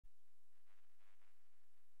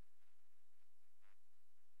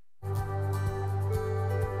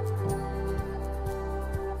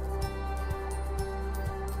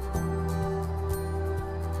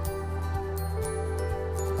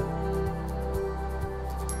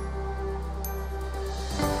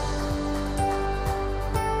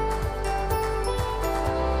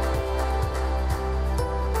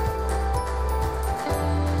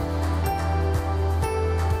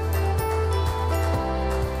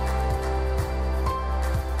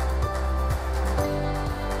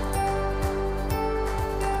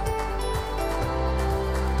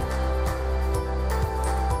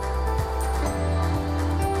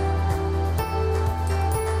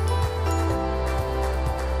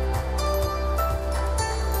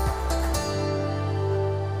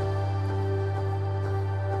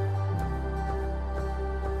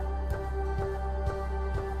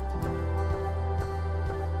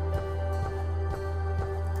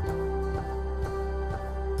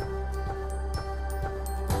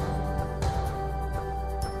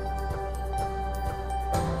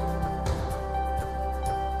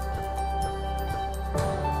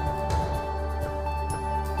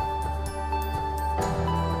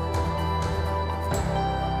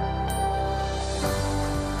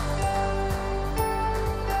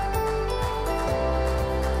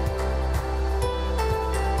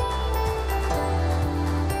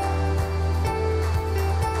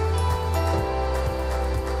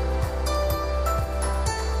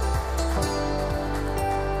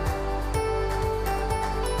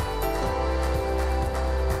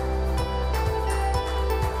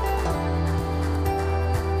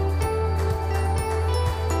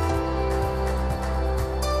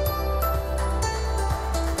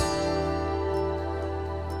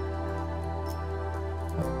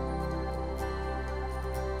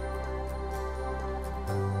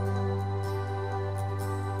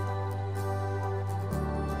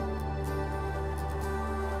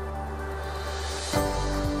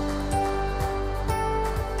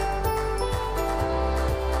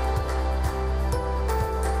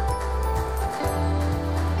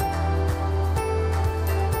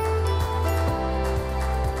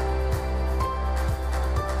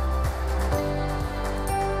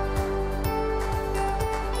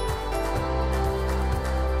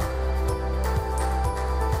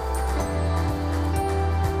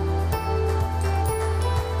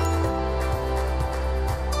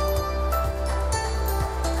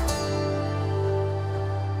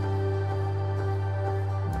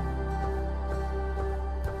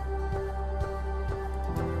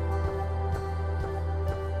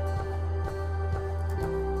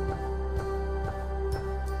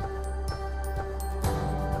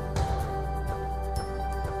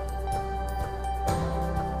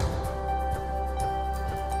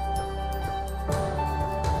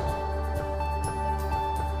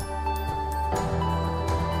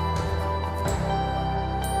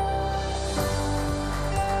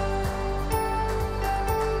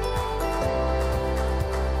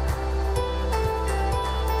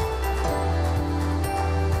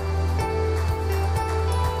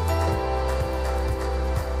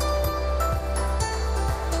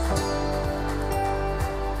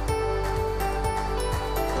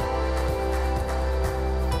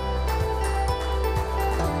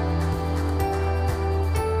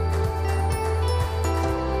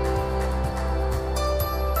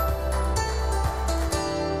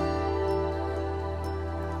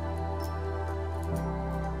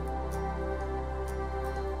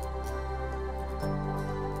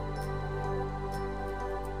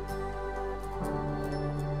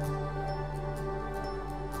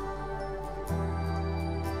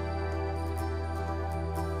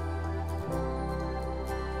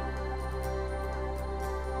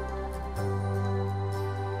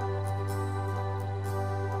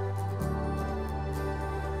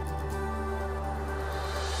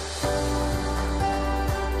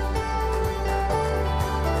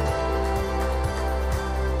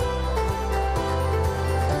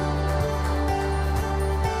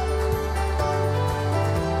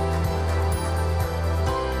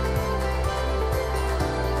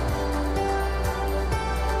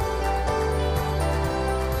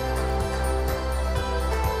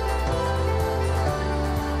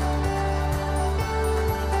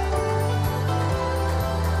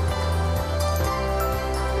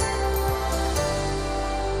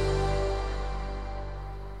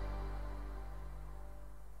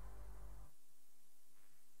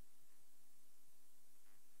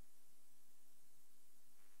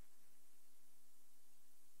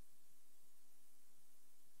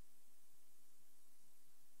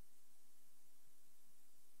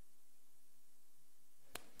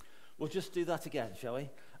We'll just do that again, shall we?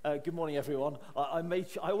 Good morning, everyone. I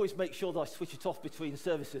always make sure that I switch it off between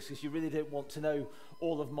services because you really don't want to know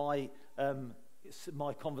all of my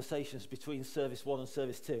conversations between service 1 and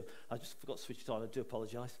service 2. I just forgot to switch it on. I do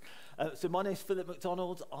apologise. So my name's Philip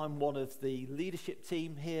McDonald. I'm one of the leadership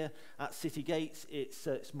team here at City Gates.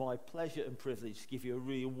 It's my pleasure and privilege to give you a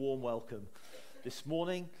really warm welcome this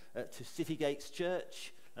morning to City Gates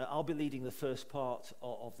Church. I'll be leading the first part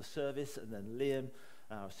of the service, and then Liam,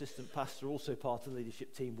 our assistant pastor, also part of the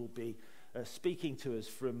leadership team, will be speaking to us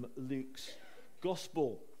from Luke's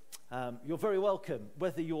Gospel. You're very welcome.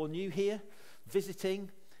 Whether you're new here, visiting,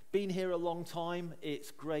 been here a long time,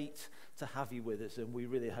 it's great to have you with us, and we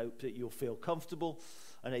really hope that you'll feel comfortable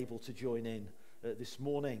and able to join in this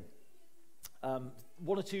morning. One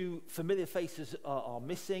or two familiar faces are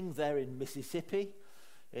missing. They're in Mississippi,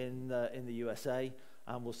 in the USA,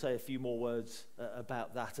 and we'll say a few more words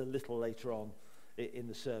about that a little later on in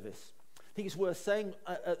the service. I think it's worth saying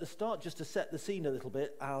at the start, just to set the scene a little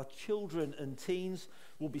bit, our children and teens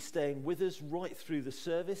will be staying with us right through the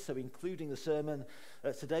service, so including the sermon.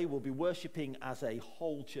 Today we'll be worshipping as a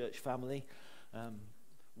whole church family.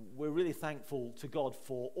 We're really thankful to God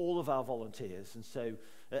for all of our volunteers, and so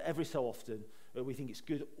every so often we think it's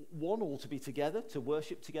good, one, all to be together, to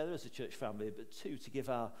worship together as a church family, but two, to give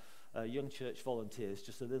our young church volunteers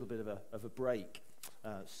just a little bit of a break.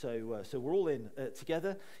 So we're all in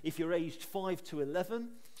together. If you're aged 5 to 11,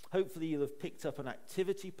 hopefully you'll have picked up an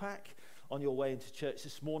activity pack on your way into church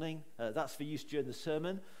this morning. That's for use during the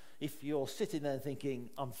sermon. If you're sitting there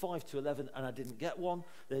thinking, I'm 5 to 11 and I didn't get one,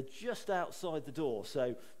 they're just outside the door.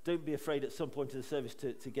 So don't be afraid at some point in the service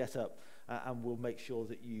to get up, and we'll make sure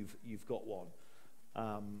that you've got one.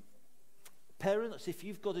 Parents, if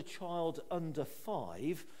you've got a child under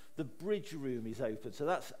 5, the bridge room is open. So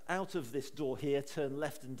that's out of this door here, turn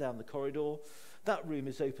left and down the corridor. That room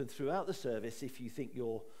is open throughout the service if you think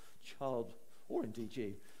your child, or indeed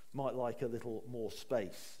you, might like a little more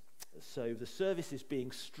space. So the service is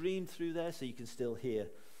being streamed through there, so you can still hear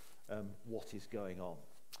what is going on.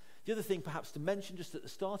 The other thing perhaps to mention just at the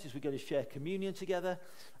start is we're going to share communion together,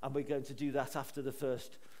 and we're going to do that after the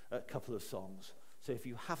first couple of songs. So if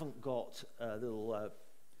you haven't got a little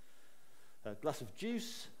glass of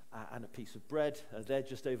juice and a piece of bread, they're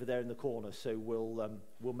just over there in the corner. So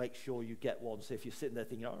we'll make sure you get one. So if you're sitting there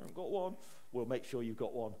thinking, I haven't got one, we'll make sure you've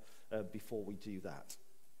got one before we do that.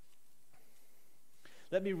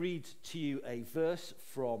 Let me read to you a verse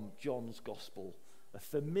from John's Gospel, a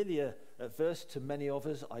familiar verse to many of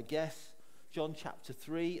us, I guess. John chapter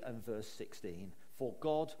 3 and verse 16. For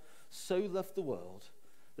God so loved the world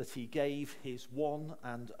that he gave his one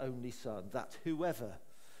and only Son, that whoever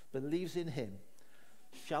believes in him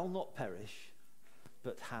shall not perish,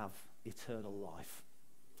 but have eternal life.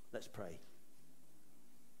 Let's pray.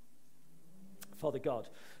 Father God,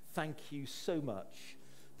 thank you so much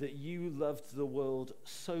that you loved the world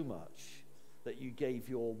so much that you gave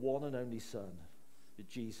your one and only Son,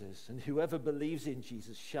 Jesus. And whoever believes in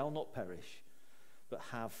Jesus shall not perish, but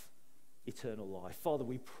have eternal life. Father,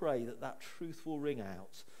 we pray that that truth will ring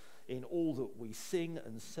out in all that we sing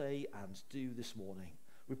and say and do this morning.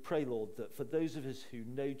 We pray, Lord, that for those of us who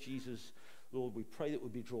know Jesus, Lord, we pray that we'll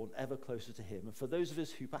be drawn ever closer to him. And for those of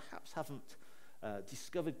us who perhaps haven't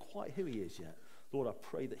discovered quite who he is yet, Lord, I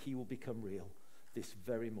pray that he will become real this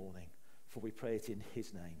very morning, for we pray it in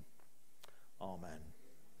his name. Amen.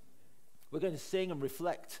 We're going to sing and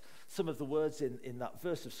reflect some of the words in that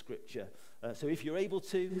verse of Scripture. So if you're able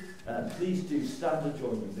to, please do stand and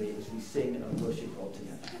join with me as we sing and worship God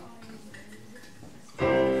together.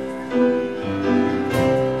 I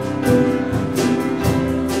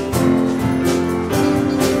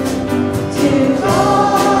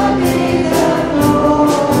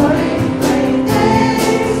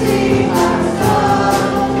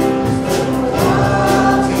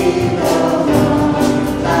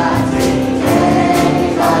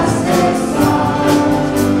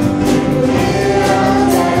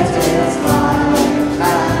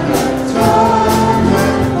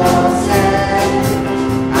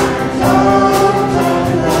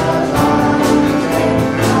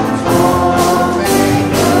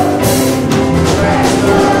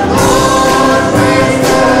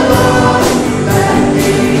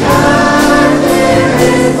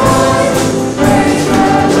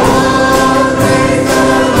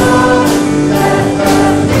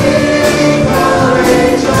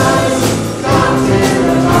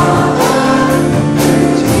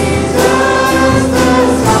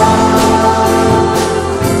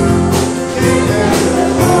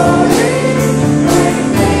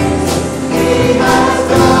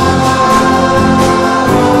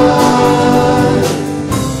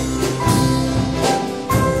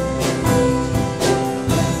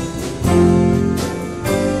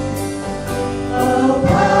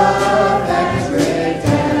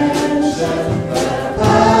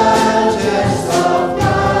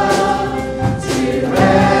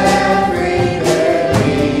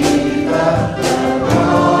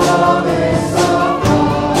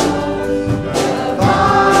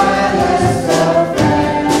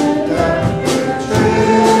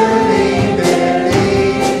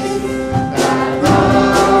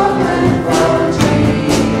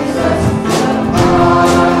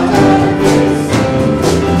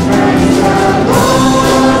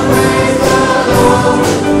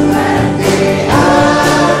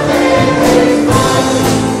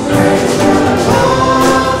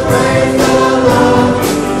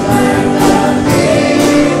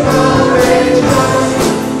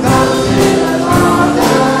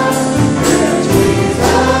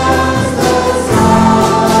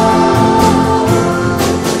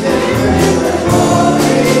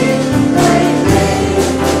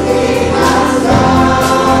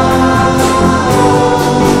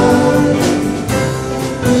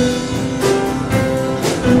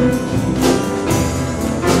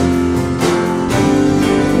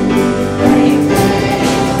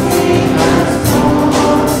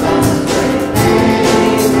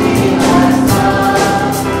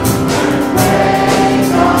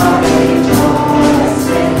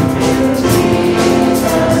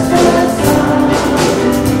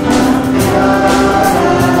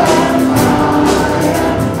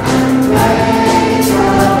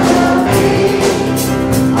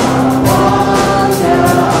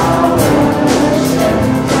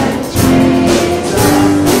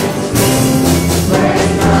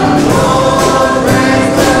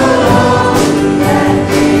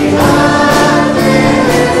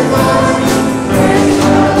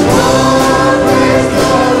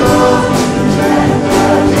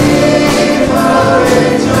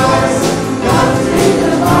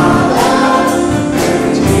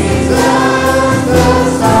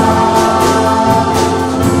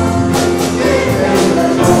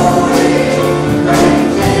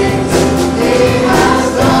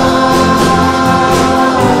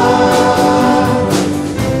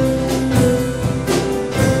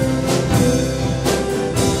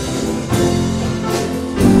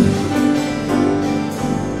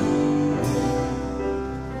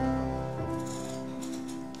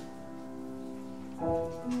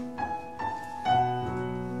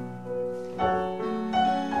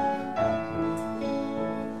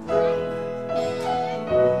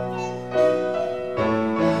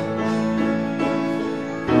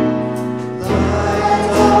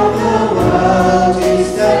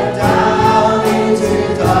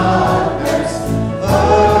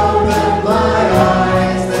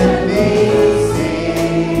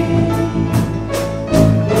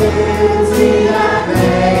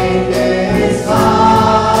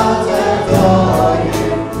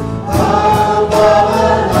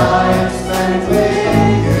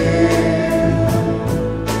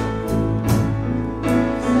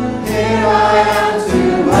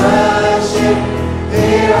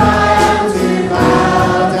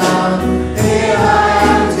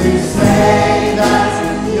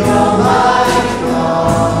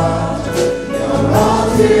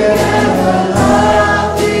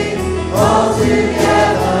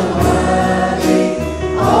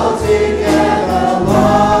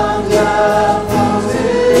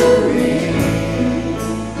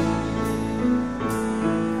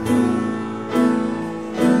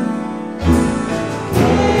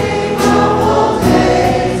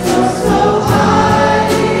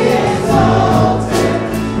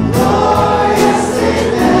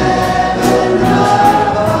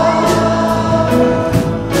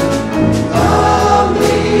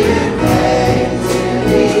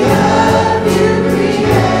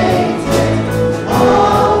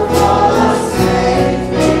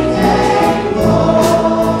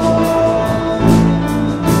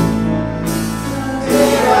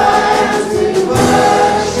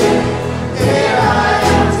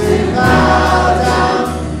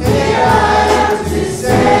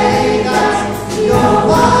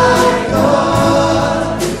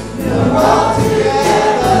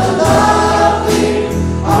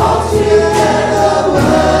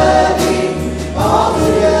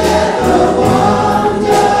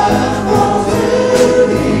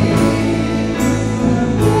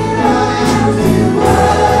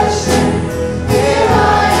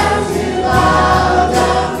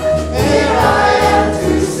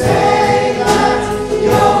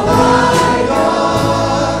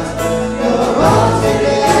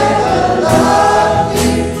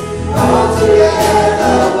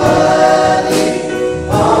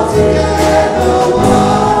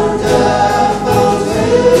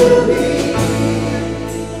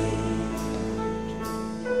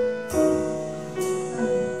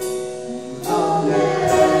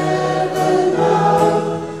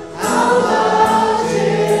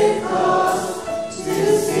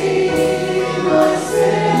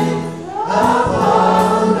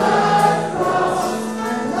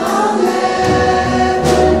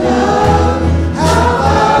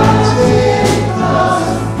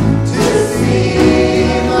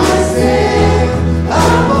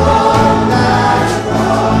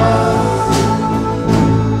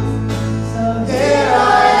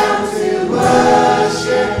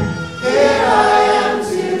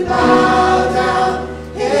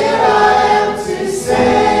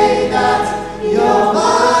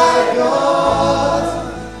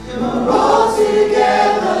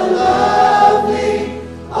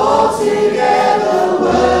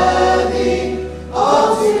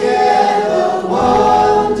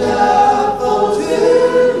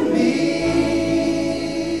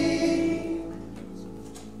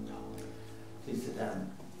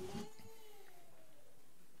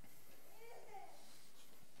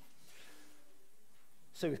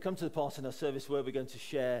So we've come to the part in our service where we're going to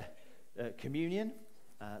share communion.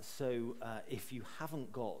 So if you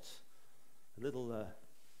haven't got a little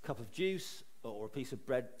cup of juice or a piece of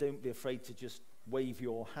bread, don't be afraid to just wave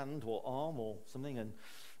your hand or arm or something, and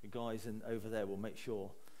the guys over there will make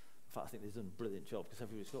sure. In fact, I think they've done a brilliant job because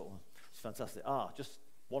everybody's got one. It's fantastic. Just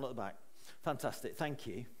one at the back. Fantastic. Thank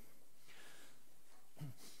you.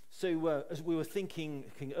 So as we were thinking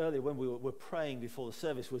earlier when we were praying before the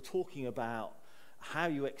service, we were talking about how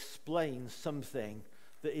you explain something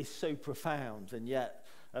that is so profound, and yet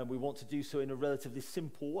we want to do so in a relatively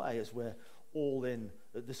simple way as we're all in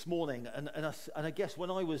this morning. And I guess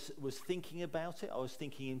when I was thinking about it, I was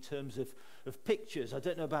thinking in terms of pictures. I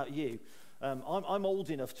don't know about you. I'm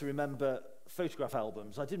old enough to remember photograph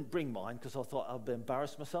albums. I didn't bring mine because I thought I'd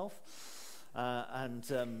embarrass myself. And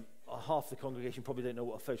half the congregation probably don't know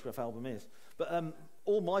what a photograph album is. But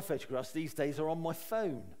all my photographs these days are on my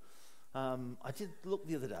phone. I did look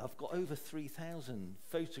the other day. I've got over 3,000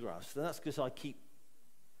 photographs. And that's because I keep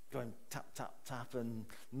going tap, tap, tap and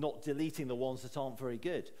not deleting the ones that aren't very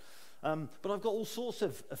good. But I've got all sorts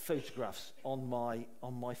of photographs on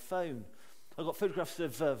my phone. I've got photographs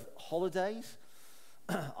of holidays.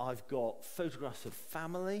 I've got photographs of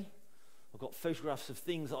family. I've got photographs of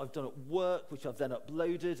things that I've done at work, which I've then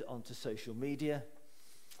uploaded onto social media.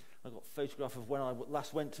 I've got a photograph of when I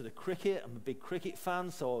last went to the cricket. I'm a big cricket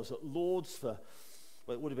fan, so I was at Lord's for,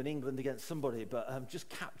 well, it would have been England against somebody, but just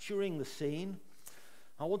capturing the scene.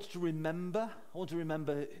 I wanted to remember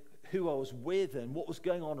who I was with and what was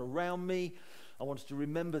going on around me. I wanted to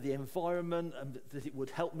remember the environment, and that it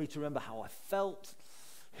would help me to remember how I felt,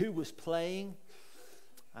 who was playing.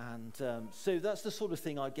 And so that's the sort of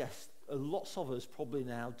thing I guess lots of us probably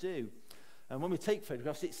now do. And when we take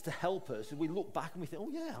photographs, it's to help us. We look back and we think,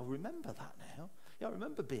 oh yeah, I remember that now. Yeah, I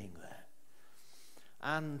remember being there.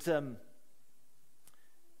 And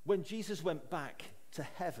when Jesus went back to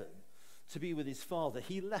heaven to be with his Father,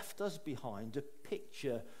 he left us behind a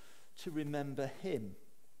picture to remember him.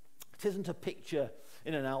 It isn't a picture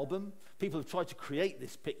in an album. People have tried to create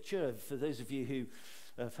this picture. For those of you who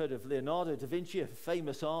have heard of Leonardo da Vinci, a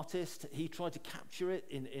famous artist, he tried to capture it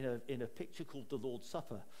in a picture called The Lord's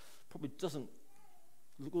Supper. Probably doesn't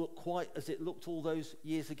look quite as it looked all those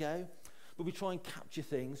years ago, but we try and capture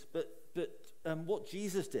things. But what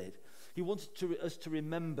Jesus did, he wanted us to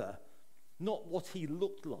remember not what he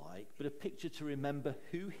looked like, but a picture to remember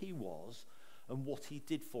who he was and what he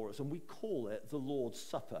did for us. And we call it the Lord's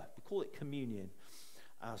Supper. We call it communion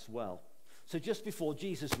as well. So just before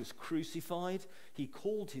Jesus was crucified, he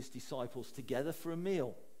called his disciples together for a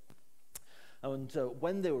meal. And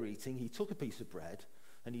when they were eating, he took a piece of bread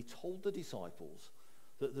and he told the disciples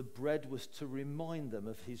that the bread was to remind them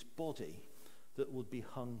of his body that would be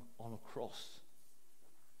hung on a cross.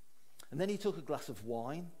 And then he took a glass of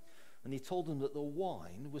wine and he told them that the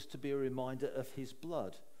wine was to be a reminder of his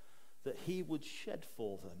blood that he would shed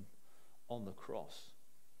for them on the cross.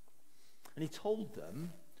 And he told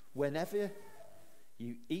them, whenever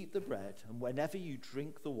you eat the bread and whenever you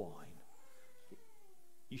drink the wine,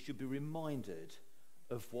 you should be reminded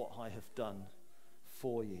of what I have done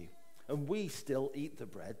for you. And we still eat the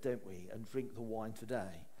bread, don't we, and drink the wine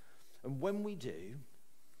today. And when we do,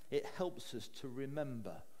 it helps us to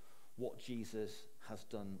remember what Jesus has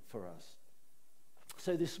done for us.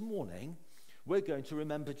 So this morning, we're going to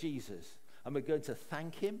remember Jesus, and we're going to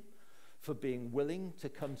thank him for being willing to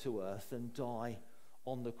come to earth and die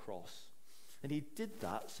on the cross. And he did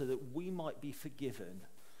that so that we might be forgiven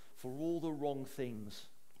for all the wrong things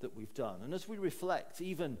that we've done. And as we reflect,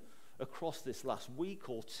 even across this last week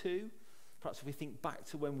or two, perhaps if we think back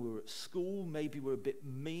to when we were at school, maybe we're a bit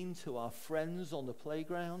mean to our friends on the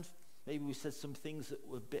playground. Maybe we said some things that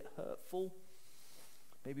were a bit hurtful.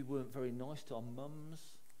 Maybe we weren't very nice to our mums.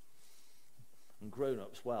 And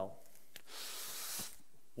grown-ups, well,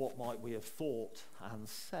 what might we have thought and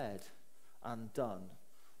said and done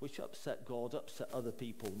which upset God, upset other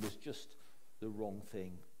people, was just the wrong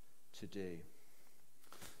thing to do?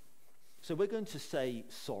 So we're going to say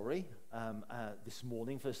sorry this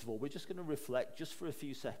morning. First of all, we're just going to reflect just for a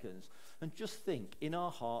few seconds and just think in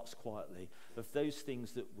our hearts quietly of those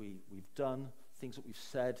things that we've done, things that we've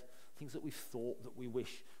said, things that we've thought that we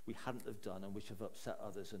wish we hadn't have done and which have upset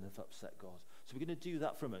others and have upset God. So we're going to do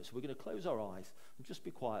that for a moment. So we're going to close our eyes and just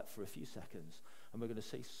be quiet for a few seconds, and we're going to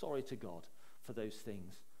say sorry to God for those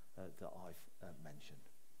things that I've mentioned.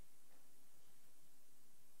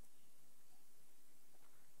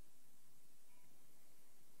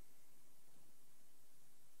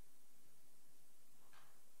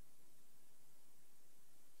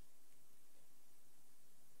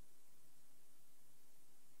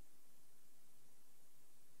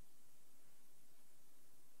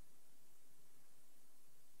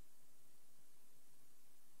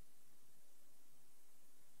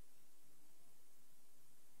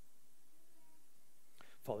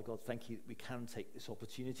 Father God, thank you that we can take this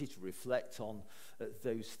opportunity to reflect on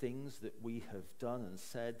those things that we have done and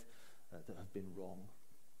said that have been wrong.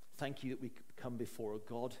 Thank you that we come before a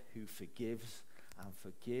God who forgives and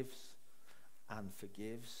forgives and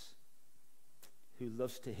forgives, who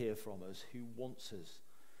loves to hear from us, who wants us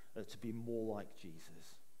to be more like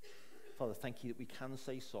Jesus. Father, thank you that we can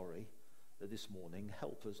say sorry this morning.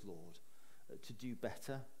 Help us, Lord, to do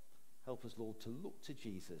better. Help us, Lord, to look to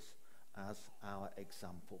Jesus as our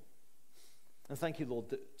example. And thank you, Lord,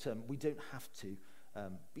 that we don't have to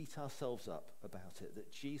beat ourselves up about it,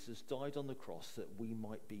 that Jesus died on the cross that we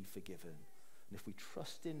might be forgiven. And if we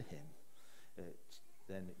trust in him,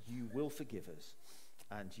 then you will forgive us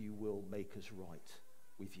and you will make us right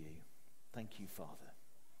with you. Thank you, Father.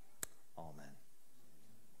 Amen.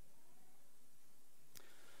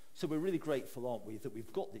 So we're really grateful, aren't we, that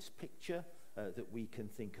we've got this picture that we can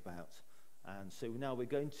think about. And so now we're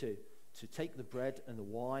going to take the bread and the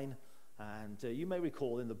wine. And you may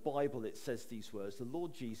recall in the Bible it says these words: the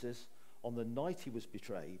Lord Jesus, on the night he was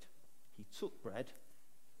betrayed, he took bread,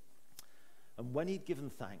 and when he'd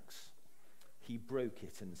given thanks, he broke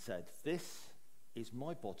it and said, "This is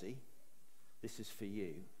my body. This is for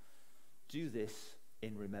you. Do this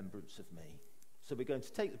in remembrance of me." So we're going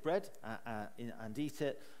to take the bread and eat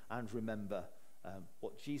it and remember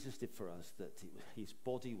what Jesus did for us, that his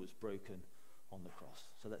body was broken on the cross.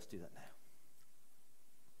 So let's do that now.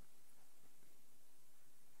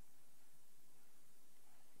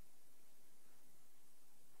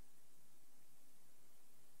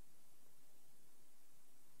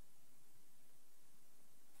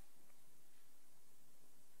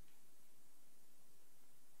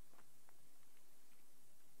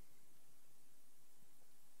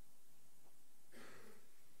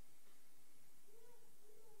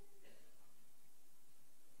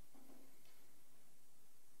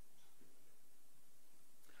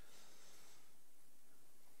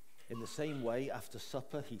 In the same way, after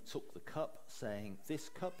supper, he took the cup, saying, "This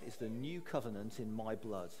cup is the new covenant in my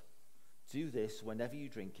blood. Do this whenever you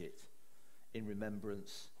drink it in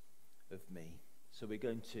remembrance of me." So we're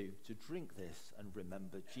going to drink this and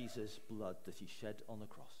remember Jesus' blood that he shed on the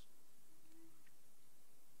cross.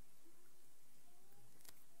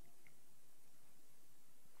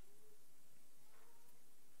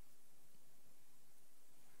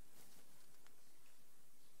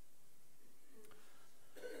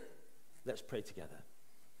 Let's pray together.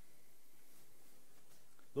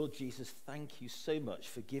 Lord Jesus, thank you so much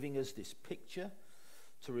for giving us this picture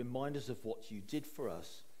to remind us of what you did for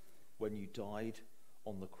us when you died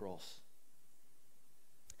on the cross.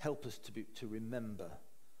 Help us to remember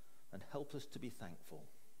and help us to be thankful.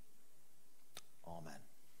 Amen.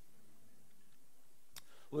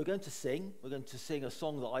 We're going to sing a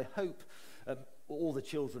song that I hope all the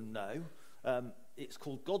children know. It's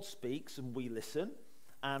called God Speaks and We Listen.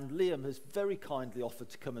 And Liam has very kindly offered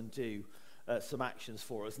to come and do some actions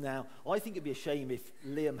for us. Now, I think it'd be a shame if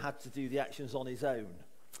Liam had to do the actions on his own.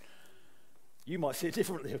 You might see it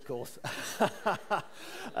differently, of course. But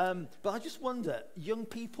I just wonder, young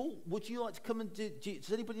people, would you like to come and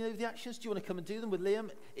does anybody know the actions? Do you want to come and do them with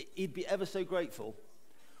Liam? He'd be ever so grateful.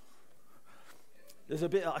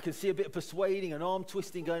 I can see a bit of persuading and arm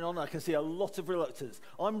twisting going on. I can see a lot of reluctance.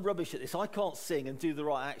 I'm rubbish at this. I can't sing and do the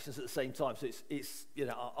right actions at the same time. So it's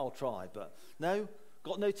I'll try. But no?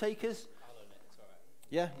 Got no takers? I'll own it. It's all right.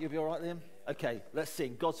 Yeah? You'll be all right, Liam? Okay, let's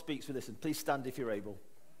sing. God Speaks, We Listen. Please stand if you're able.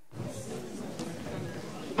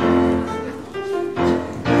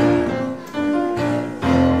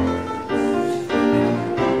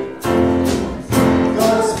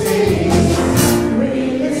 God,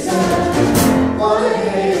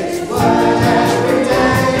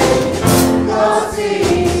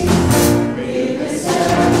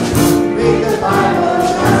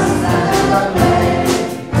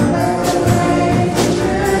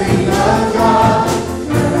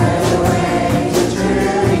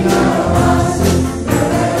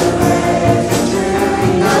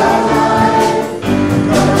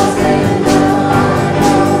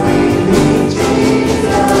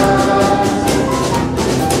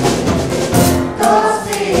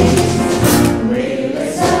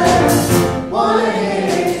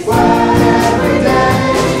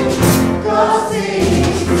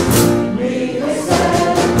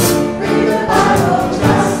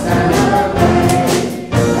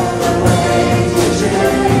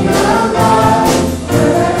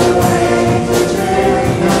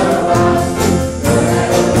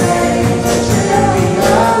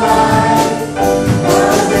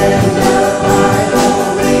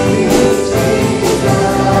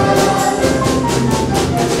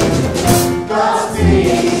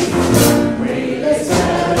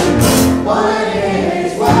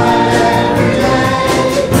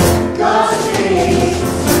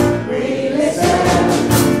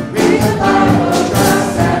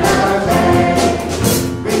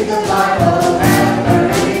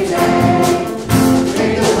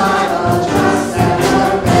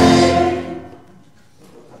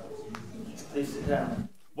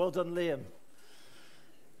 son Liam.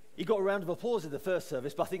 He got a round of applause in the first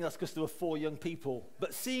service, but I think that's because there were 4 young people.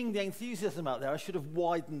 But seeing the enthusiasm out there, I should have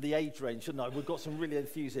widened the age range, shouldn't I? We've got some really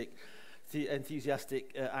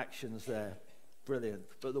enthusiastic actions there. Brilliant.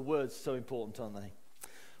 But the words so important, aren't they?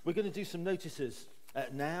 We're going to do some notices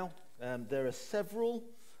now. There are several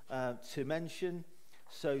to mention.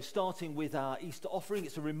 So starting with our Easter offering,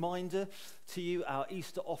 it's a reminder to you, our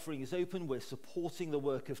Easter offering is open. We're supporting the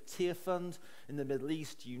work of Tear Fund in the Middle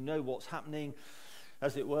East. You know what's happening,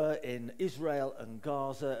 as it were, in Israel and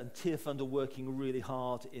Gaza, and Tear Fund are working really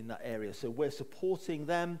hard in that area. So we're supporting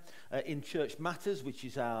them in Church Matters, which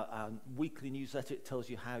is our weekly newsletter. It tells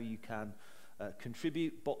you how you can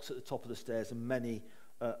contribute, box at the top of the stairs, and many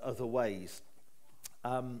other ways.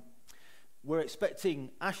 We're expecting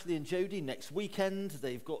Ashley and Jody next weekend.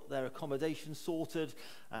 They've got their accommodation sorted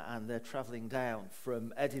and they're travelling down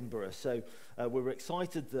from Edinburgh. So we're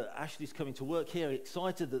excited that Ashley's coming to work here,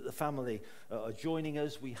 excited that the family are joining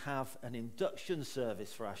us. We have an induction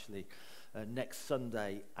service for Ashley next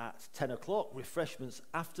Sunday at 10 o'clock, refreshments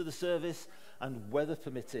after the service and weather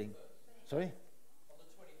permitting. Sorry? On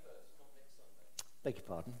the 21st, not next Sunday. Beg your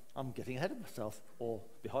pardon, I'm getting ahead of myself or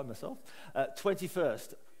behind myself.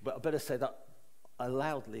 21st. But I better say that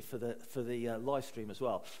loudly for the live stream as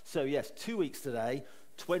well. So yes, 2 weeks today,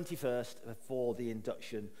 21st for the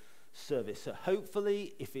induction service. So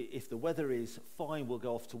hopefully, if the weather is fine, we'll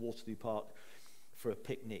go off to Waterloo Park for a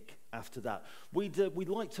picnic after that. We'd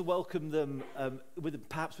like to welcome them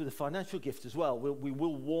perhaps with a financial gift as well. We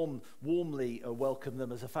will warmly welcome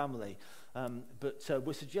them as a family. But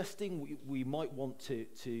we're suggesting we might want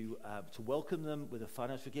to welcome them with a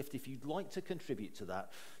financial gift. If you'd like to contribute to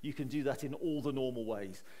that, you can do that in all the normal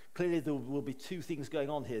ways. Clearly, there will be 2 things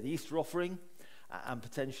going on here: the Easter offering, and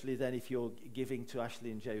potentially then if you're giving to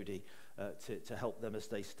Ashley and Jody to help them as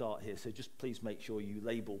they start here. So just please make sure you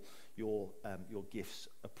label your gifts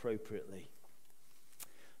appropriately.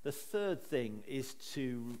 The third thing is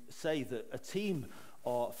to say that a team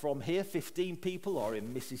from here, 15 people, are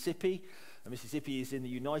in Mississippi. Mississippi is in the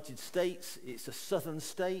United States. It's a southern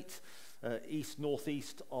state,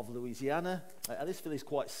 northeast of Louisiana. Ellisville is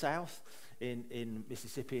quite south in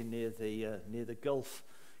Mississippi, near the Gulf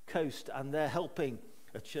Coast, and they're helping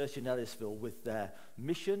a church in Ellisville with their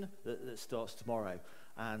mission that starts tomorrow.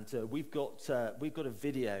 And we've got a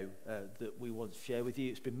video that we want to share with you.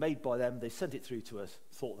 It's been made by them. They sent it through to us.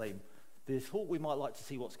 Thought we might like to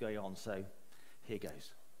see what's going on. So here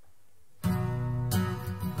goes.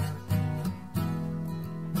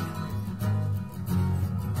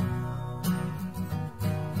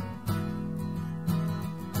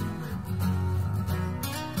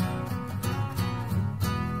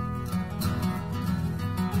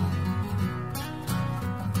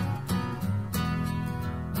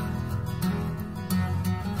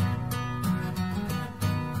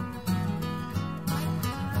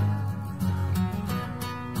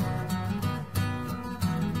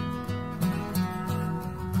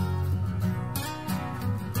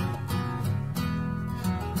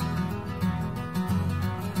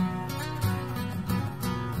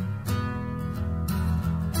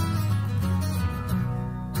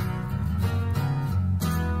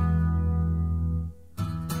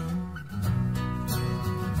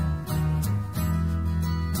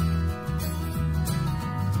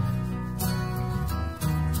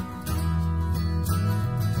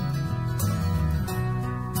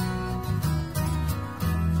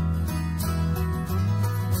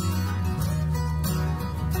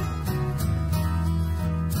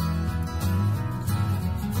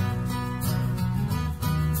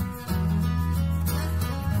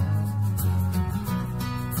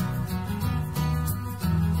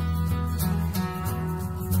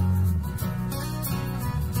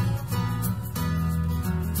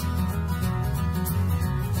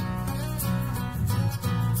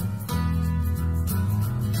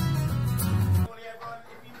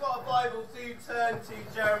 Turn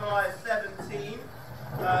to Jeremiah 17.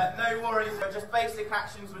 No worries, just basic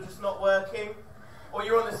actions were just not working. Or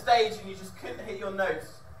you're on the stage and you just couldn't hit your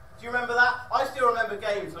notes. Do you remember that? I still remember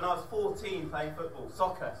games when I was 14 playing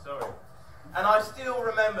soccer. And I still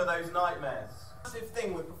remember those nightmares. Massive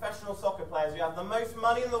thing with professional soccer players, you have the most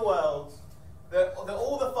money in the world,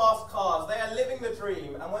 all the fast cars, they are living the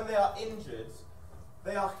dream, and when they are injured,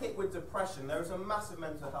 they are hit with depression. There is a massive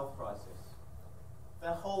mental health crisis.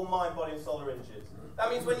 Their whole mind, body and soul are injured. That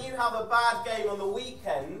means when you have a bad game on the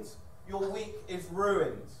weekend, your week is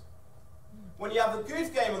ruined. When you have a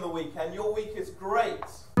good game on the weekend, your week is great.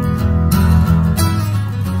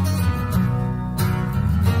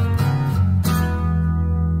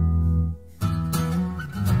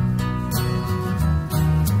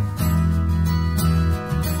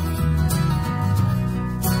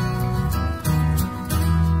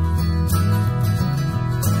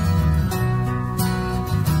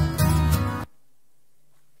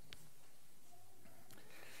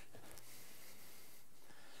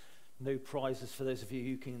 prizes for those of you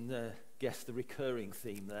who can guess the recurring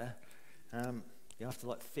theme there. You have to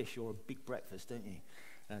like fish or a big breakfast, don't you,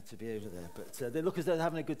 to be over there. But they look as though they're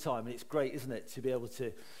having a good time, and it's great, isn't it, to be able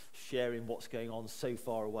to share in what's going on so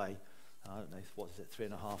far away. I don't know, what is it,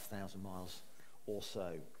 3,500 miles or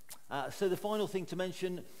so. So the final thing to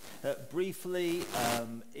mention briefly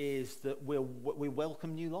is that we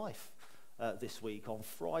welcome new life this week. On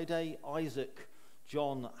Friday, Isaac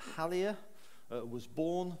John Hallier was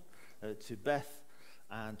born to Beth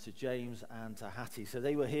and to James and to Hattie. So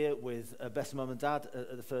they were here with Beth's mum and dad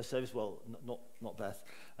at the first service. Well, not Beth.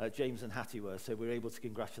 James and Hattie were, so we were able to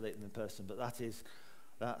congratulate them in person. But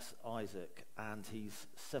that's Isaac, and he's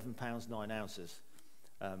 7 pounds 9 ounces,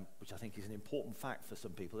 which I think is an important fact for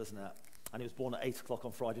some people, isn't it? And he was born at 8 o'clock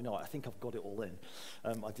on Friday night. I think I've got it all in.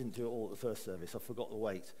 I didn't do it all at the first service. I forgot the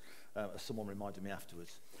weight, as someone reminded me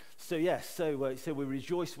afterwards. So yes, so we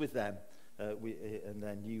rejoice with them and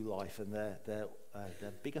their new life and their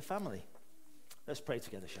bigger family. Let's pray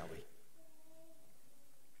together, shall we?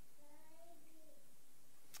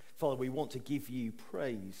 Father, we want to give you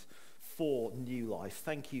praise for new life.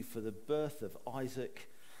 Thank you for the birth of Isaac.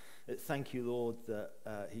 Thank you, Lord, that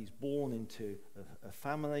he's born into a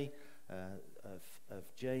family of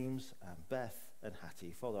James and Beth and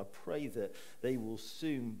Hattie. Father, I pray that they will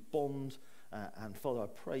soon bond. And Father, I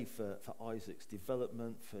pray for Isaac's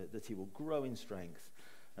development, that he will grow in strength.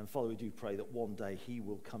 And Father, we do pray that one day he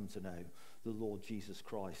will come to know the Lord Jesus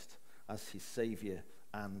Christ as his Saviour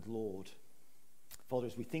and Lord. Father,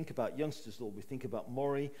 as we think about youngsters, Lord, we think about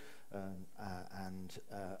Maury and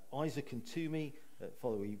Isaac and Toomey.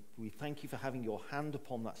 Father, we thank you for having your hand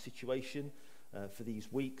upon that situation for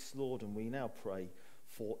these weeks, Lord, and we now pray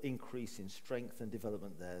for increase in strength and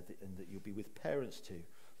development there, and that you'll be with parents too,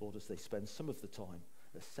 Lord, as they spend some of the time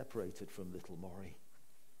separated from little Maury.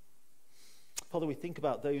 Father, we think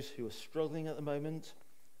about those who are struggling at the moment,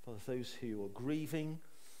 Father, those who are grieving.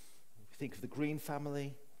 We think of the Green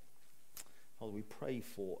family. Father, we pray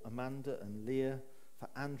for Amanda and Leah, for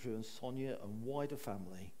Andrew and Sonia and wider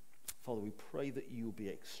family. Father, we pray that you will be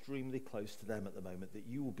extremely close to them at the moment, that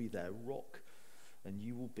you will be their rock and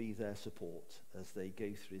you will be their support as they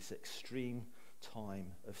go through this extreme time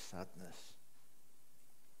of sadness.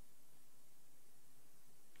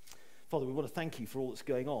 Father, we want to thank you for all that's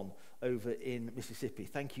going on over in Mississippi.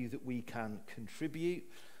 Thank you that we can contribute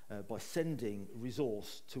by sending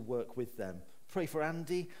resource to work with them. Pray for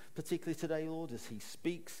Andy, particularly today, Lord, as he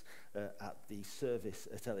speaks at the service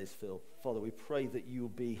at Ellisville. Father, we pray that you will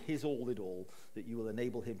be his all in all, that you will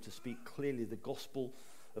enable him to speak clearly the gospel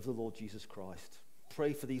of the Lord Jesus Christ.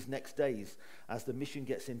 Pray for these next days as the mission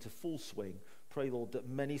gets into full swing. Pray, Lord, that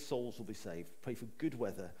many souls will be saved. Pray for good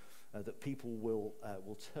weather, that people will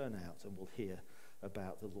turn out and will hear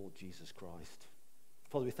about the Lord Jesus Christ.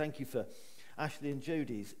 Father, we thank you for Ashley and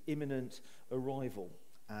Jodie's imminent arrival.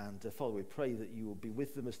 And Father, we pray that you will be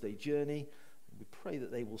with them as they journey. We pray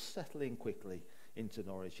that they will settle in quickly into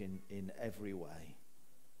Norwich in every way.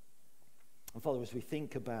 And Father, as we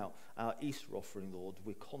think about our Easter offering, Lord,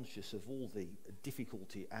 we're conscious of all the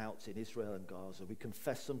difficulty out in Israel and Gaza. We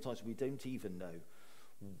confess sometimes we don't even know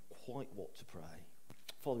quite what to pray.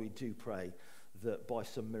 Father, we do pray that by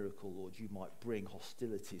some miracle, Lord, you might bring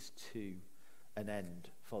hostilities to an end.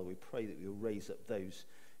 Father, we pray that you'll raise up those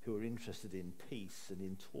who are interested in peace and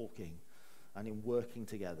in talking and in working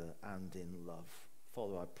together and in love.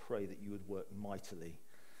 Father, I pray that you would work mightily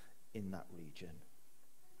in that region.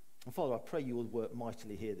 And Father, I pray you will work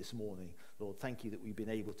mightily here this morning. Lord, thank you that we've been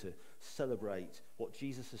able to celebrate what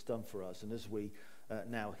Jesus has done for us. And as we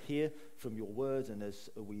now hear from your word and as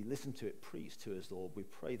we listen to it preached to us, Lord, we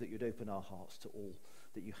pray that you'd open our hearts to all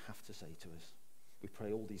that you have to say to us. We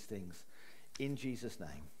pray all these things in Jesus'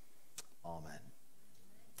 name. Amen.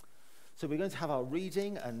 So we're going to have our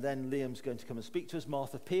reading, and then Liam's going to come and speak to us.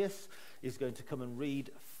 Martha Pierce is going to come and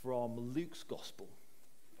read from Luke's Gospel.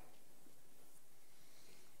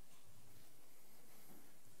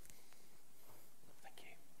 Thank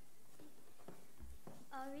you.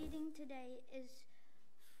 Our reading today is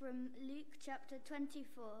from Luke chapter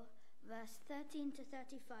 24, verse 13 to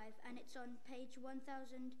 35, and it's on page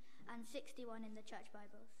 1061 in the church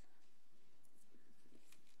Bibles.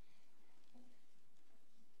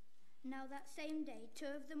 Now that same day, 2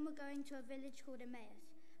 of them were going to a village called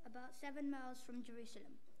Emmaus, about 7 miles from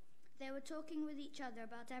Jerusalem. They were talking with each other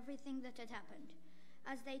about everything that had happened.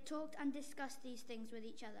 As they talked and discussed these things with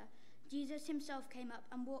each other, Jesus himself came up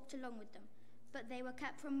and walked along with them, but they were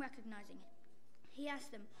kept from recognizing him. He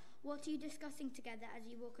asked them, "What are you discussing together as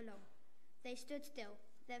you walk along?" They stood still,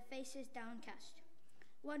 their faces downcast.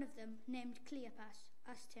 One of them, named Cleopas,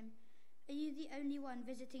 asked him, Are you the only one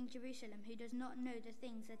visiting Jerusalem who does not know the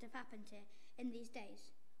things that have happened here in these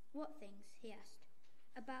days? What things? He asked.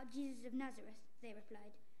 About Jesus of Nazareth, they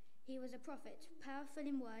replied. He was a prophet, powerful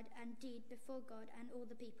in word and deed before God and all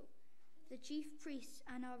the people. The chief priests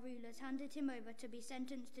and our rulers handed him over to be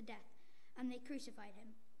sentenced to death, and they crucified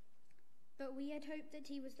him. But we had hoped that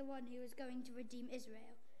he was the one who was going to redeem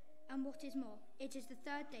Israel. And what is more, it is the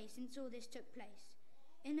third day since all this took place.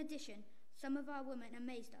 In addition, some of our women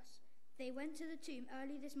amazed us. They went to the tomb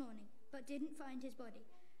early this morning, but didn't find his body.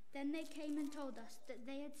 Then they came and told us that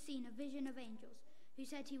they had seen a vision of angels who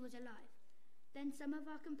said he was alive. Then some of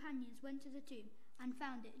our companions went to the tomb and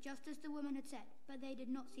found it just as the woman had said, but they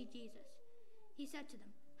did not see Jesus. He said to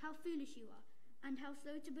them, "How foolish you are, and how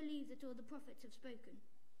slow to believe that all the prophets have spoken.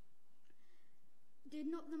 Did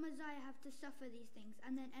not the Messiah have to suffer these things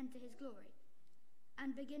and then enter his glory?"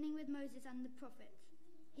 And beginning with Moses and the prophets,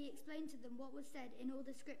 he explained to them what was said in all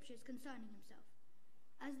the scriptures concerning himself.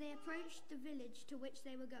 As they approached the village to which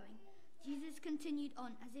they were going, Jesus continued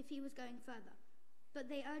on as if he was going further. But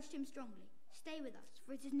they urged him strongly, "Stay with us,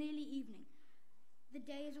 for it is nearly evening. The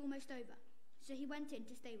day is almost over." So he went in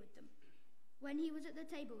to stay with them. When he was at the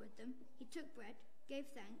table with them, he took bread, gave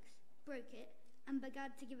thanks, broke it, and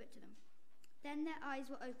began to give it to them. Then their eyes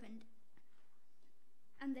were opened,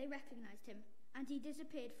 and they recognized him, and he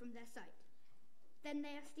disappeared from their sight. Then they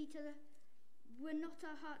asked each other, "Were not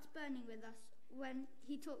our hearts burning with us when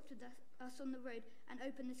he talked with us on the road and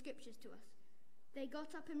opened the scriptures to us?" They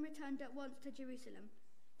got up and returned at once to Jerusalem.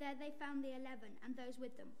 There they found the 11 and those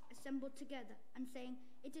with them, assembled together and saying,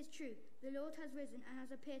 "It is true, the Lord has risen and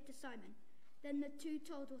has appeared to Simon." Then the two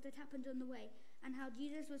told what had happened on the way and how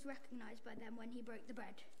Jesus was recognized by them when he broke the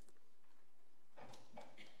bread.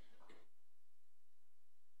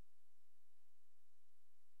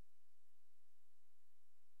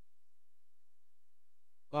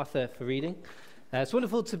 Martha for reading. It's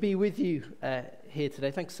wonderful to be with you here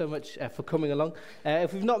today. Thanks so much for coming along.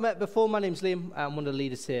 If we've not met before, my name's Liam. I'm one of the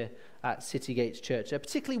leaders here at City Gates Church. A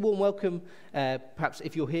particularly warm welcome, perhaps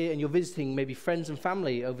if you're here and you're visiting maybe friends and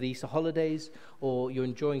family over the Easter holidays or you're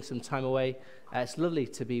enjoying some time away. It's lovely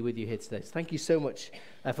to be with you here today. So thank you so much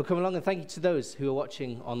for coming along, and thank you to those who are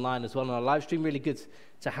watching online as well on our live stream. Really good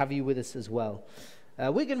to have you with us as well.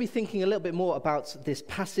 We're going to be thinking a little bit more about this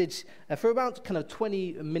passage for about kind of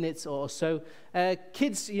 20 minutes or so.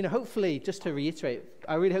 Kids, hopefully, just to reiterate,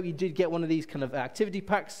 I really hope you did get one of these kind of activity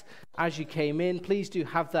packs as you came in. Please do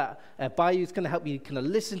have that by you. It's going to help you kind of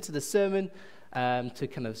listen to the sermon, to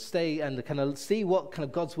kind of stay and kind of see what kind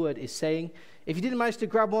of God's word is saying. If you didn't manage to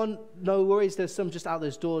grab one, no worries. There's some just out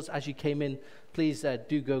those doors as you came in. Please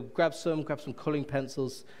do go grab some colouring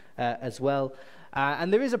pencils as well.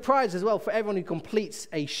 And there is a prize as well for everyone who completes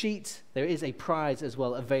a sheet. There is a prize as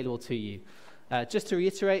well available to you. Just to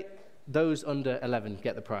reiterate, those under 11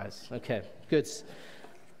 get the prize. Okay, good.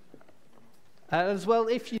 As well,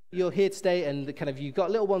 if you're here today and kind of you've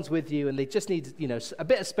got little ones with you and they just need a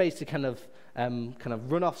bit of space to kind of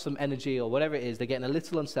run off some energy or whatever it is, they're getting a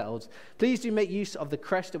little unsettled, please do make use of the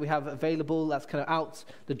creche that we have available. That's kind of out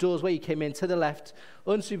the doors where you came in to the left,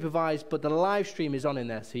 unsupervised, but the live stream is on in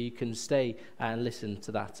there so you can stay and listen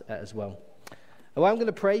to that as well. Well, I'm going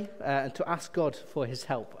to pray and to ask God for his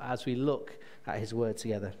help as we look at his word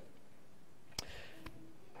together.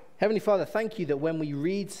 Heavenly Father, thank you that when we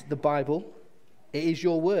read the Bible, it is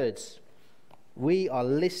your words. We are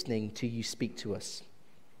listening to you speak to us.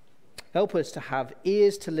 Help us to have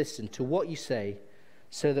ears to listen to what you say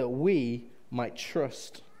so that we might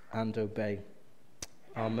trust and obey.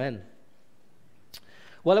 Amen.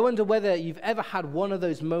 Well, I wonder whether you've ever had one of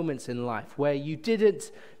those moments in life where you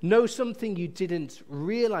didn't know something, you didn't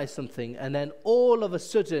realize something, and then all of a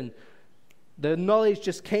sudden the knowledge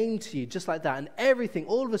just came to you just like that, and everything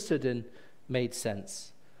all of a sudden made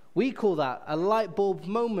sense. We call that a light bulb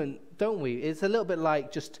moment, don't we? It's a little bit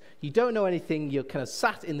like just you don't know anything, you're kind of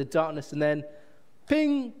sat in the darkness, and then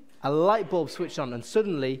ping, a light bulb switched on, and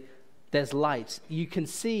suddenly there's light. You can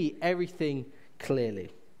see everything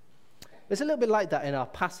clearly. It's a little bit like that in our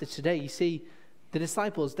passage today. You see, the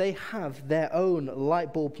disciples, they have their own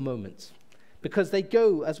light bulb moments because they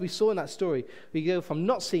go, as we saw in that story, we go from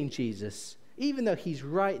not seeing Jesus, even though he's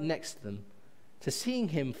right next to them, to seeing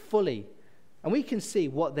him fully. And we can see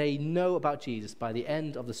what they know about Jesus by the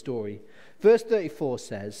end of the story. Verse 34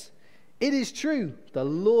 says, "It is true, the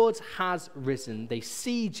Lord has risen." They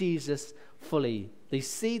see Jesus fully. They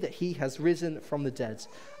see that he has risen from the dead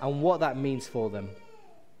and what that means for them.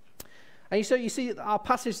 And so you see, our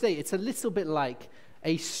passage today, it's a little bit like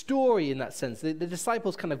a story in that sense. The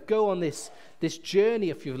disciples kind of go on this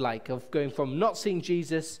journey, if you like, of going from not seeing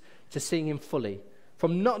Jesus to seeing him fully.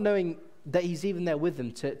 From not knowing that he's even there with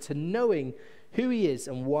them, to knowing who he is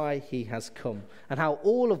and why he has come, and how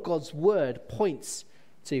all of God's word points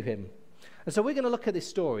to him. And so we're going to look at this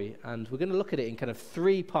story, and we're going to look at it in kind of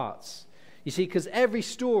three parts. You see, because every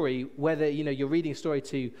story, whether you're reading a story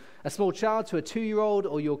to a small child, to a 2-year-old,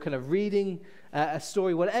 or you're kind of reading a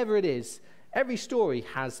story, whatever it is, every story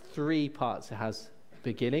has three parts. It has a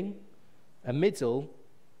beginning, a middle,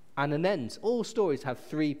 and an end. All stories have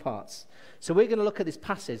three parts. So we're going to look at this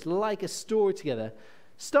passage like a story together,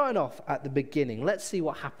 starting off at the beginning. Let's see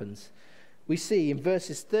what happens. We see in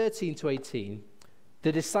verses 13 to 18,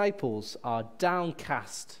 the disciples are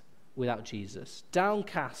downcast without Jesus.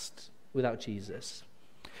 Downcast without Jesus.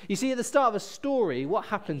 You see, at the start of a story, what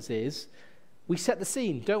happens is we set the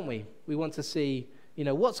scene, don't we? We want to see,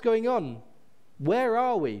 what's going on? Where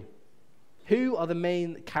are we? Who are the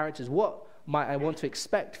main characters? What might I want to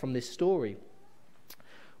expect from this story?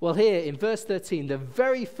 Well, here in verse 13, the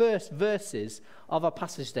very first verses of our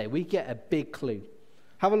passage today, we get a big clue.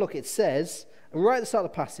 Have a look. It says, right at the start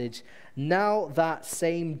of the passage, now that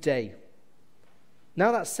same day.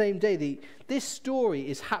 Now that same day, this story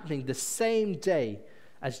is happening the same day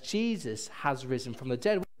as Jesus has risen from the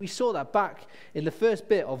dead. We saw that back in the first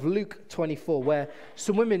bit of Luke 24, where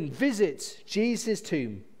some women visit Jesus'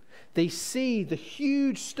 tomb. They see the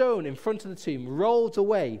huge stone in front of the tomb rolled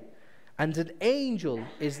away, and an angel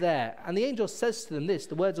is there. And the angel says to them this,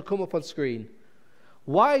 the words will come up on screen.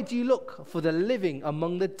 Why do you look for the living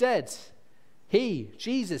among the dead? He,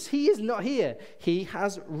 Jesus, he is not here. He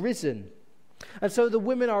has risen. And so the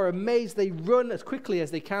women are amazed. They run as quickly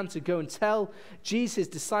as they can to go and tell Jesus'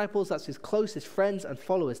 disciples, that's his closest friends and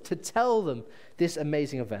followers, to tell them this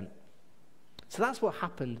amazing event. So that's what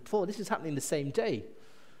happened before. This is happening the same day.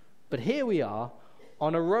 But here we are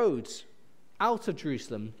on a road out of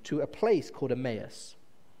Jerusalem to a place called Emmaus.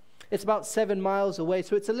 It's about 7 miles away,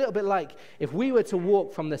 so it's a little bit like if we were to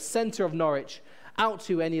walk from the center of Norwich out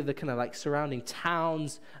to any of the kind of like surrounding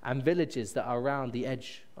towns and villages that are around the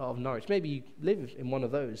edge of Norwich. Maybe you live in one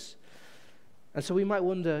of those. And so we might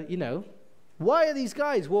wonder, why are these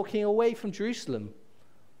guys walking away from Jerusalem?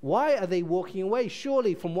 Why are they walking away?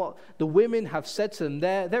 Surely from what the women have said to them,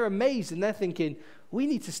 they're amazed and they're thinking, we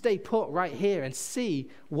need to stay put right here and see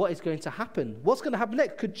what is going to happen. What's going to happen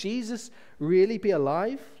next? Could Jesus really be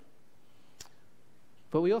alive?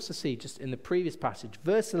 But we also see just in the previous passage,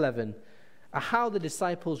 verse 11, how the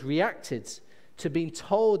disciples reacted to being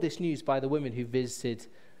told this news by the women who visited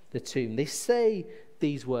the tomb. They say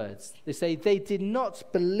these words. They say they did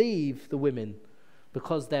not believe the women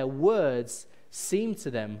because their words seemed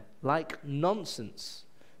to them like nonsense.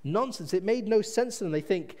 Nonsense. It made no sense to them. They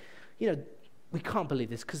think, we can't believe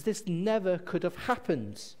this because this never could have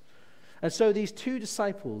happened. And so these two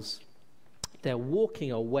disciples, they're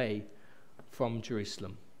walking away from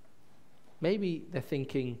Jerusalem. Maybe they're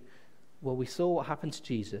thinking, well, we saw what happened to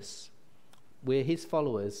Jesus. We're his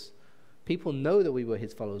followers. People know that we were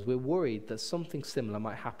his followers. We're worried that something similar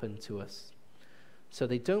might happen to us. So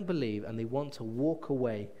they don't believe and they want to walk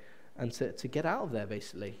away and to get out of there,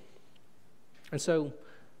 basically. And so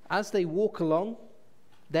as they walk along,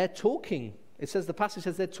 they're talking. It says, the passage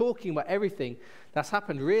says they're talking about everything that's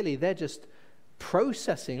happened. Really, they're just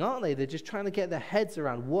processing, aren't they? They're just trying to get their heads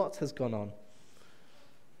around what has gone on.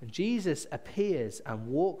 And Jesus appears and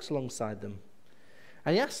walks alongside them.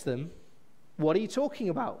 And he asks them, what are you talking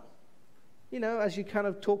about? As you kind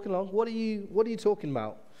of talking along, what are you talking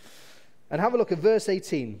about? And have a look at verse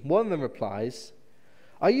 18. One of them replies,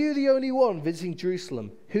 are you the only one visiting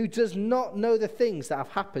Jerusalem who does not know the things that have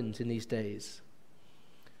happened in these days?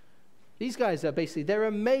 These guys are they're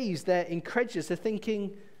amazed, they're incredulous, they're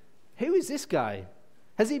thinking, who is this guy?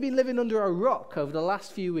 Has he been living under a rock over the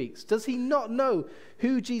last few weeks? Does he not know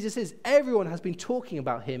who Jesus is? Everyone has been talking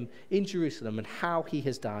about him in Jerusalem and how he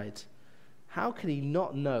has died. How can he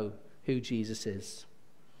not know who Jesus is?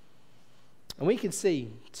 And we can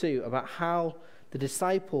see, too, about how the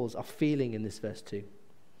disciples are feeling in this verse 2.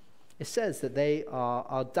 It says that they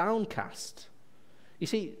are downcast. You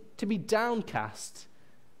see, to be downcast,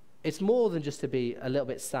 it's more than just to be a little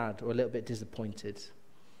bit sad or a little bit disappointed.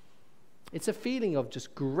 It's a feeling of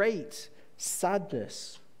just great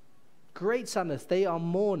sadness. Great sadness. They are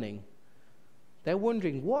mourning. They're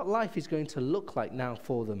wondering what life is going to look like now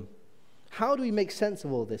for them. How do we make sense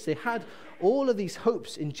of all this? They had all of these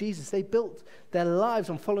hopes in Jesus. They built their lives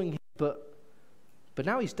on following him, but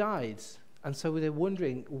now he's died. And so they're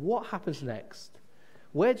wondering, what happens next?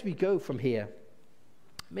 Where do we go from here?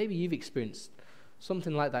 Maybe you've experienced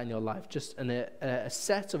something like that in your life, just a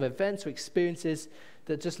set of events or experiences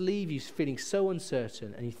that just leave you feeling so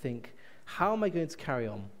uncertain, and you think, how am I going to carry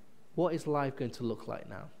on? What is life going to look like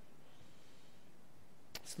now?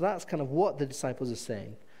 So that's kind of what the disciples are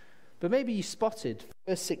saying. But maybe you spotted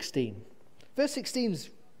verse 16. Verse 16 is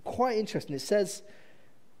quite interesting. It says,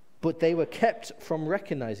 but they were kept from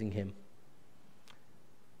recognizing him.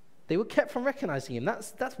 They were kept from recognizing him.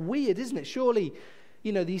 That's weird, isn't it? Surely,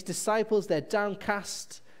 these disciples, they're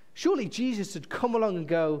downcast. Surely Jesus would come along and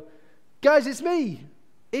go, guys, it's me.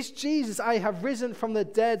 It's Jesus. I have risen from the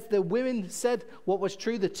dead. The women said what was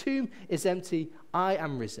true. The tomb is empty. I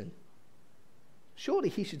am risen. Surely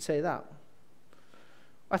he should say that.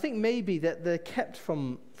 I think maybe that they're kept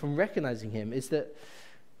from recognizing him is that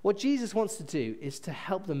what Jesus wants to do is to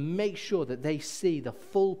help them make sure that they see the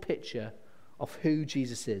full picture of who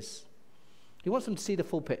Jesus is. He wants them to see the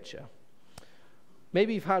full picture.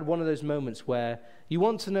 Maybe you've had one of those moments where you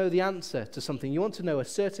want to know the answer to something. You want to know a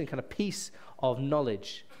certain kind of piece of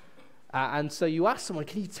knowledge. And so you ask someone,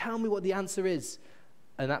 can you tell me what the answer is?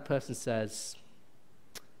 And that person says,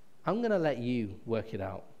 I'm going to let you work it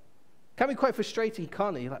out. Can be quite frustrating,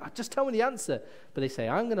 can't it? You're like, just tell me the answer. But they say,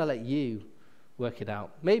 I'm going to let you work it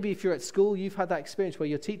out. Maybe if you're at school, you've had that experience where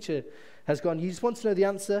your teacher has gone, you just want to know the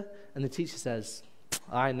answer, and the teacher says,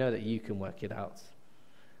 I know that you can work it out.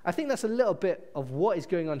 I think that's a little bit of what is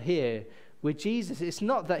going on here with Jesus. It's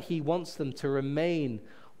not that he wants them to remain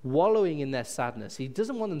wallowing in their sadness. He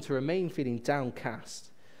doesn't want them to remain feeling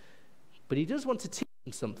downcast. But he does want to teach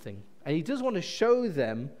them something. And he does want to show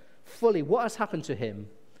them fully what has happened to him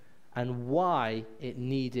and why it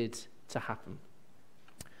needed to happen.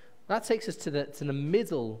 That takes us to the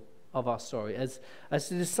middle of our story as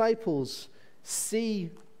the disciples see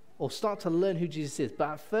or start to learn who Jesus is.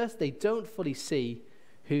 But at first, they don't fully see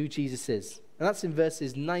who Jesus is. And that's in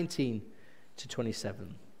verses 19 to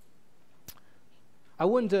 27. I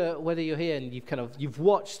wonder whether you're here and you've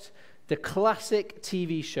watched the classic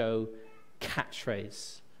TV show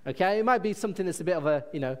Catchphrase. Okay? It might be something that's a bit of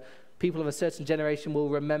a, people of a certain generation will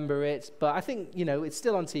remember it, but I think, it's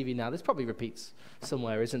still on TV now. There's probably repeats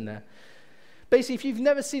somewhere, isn't there? Basically, if you've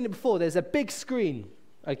never seen it before, there's a big screen,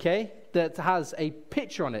 okay, that has a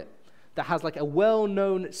picture on it that has like a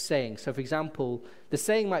well-known saying. So, for example, the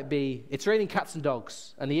saying might be, it's raining cats and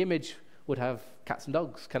dogs, and the image would have cats and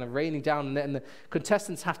dogs kind of raining down, and the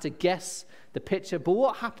contestants have to guess the picture. But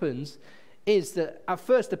what happens is that at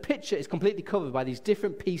first the picture is completely covered by these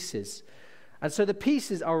different pieces. And so the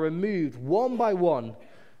pieces are removed one by one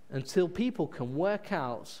until people can work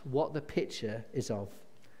out what the picture is of.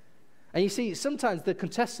 And you see, sometimes the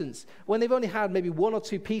contestants, when they've only had maybe one or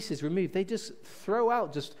two pieces removed, they just throw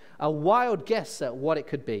out just a wild guess at what it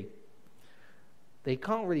could be. They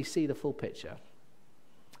can't really see the full picture.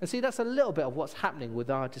 And see, that's a little bit of what's happening with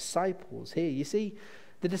our disciples here. You see,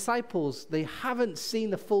 the disciples, they haven't seen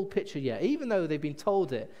the full picture yet. Even though they've been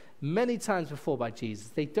told it many times before by Jesus,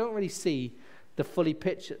 they don't really see the full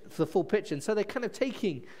picture. And so they're kind of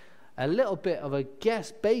taking a little bit of a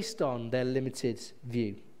guess based on their limited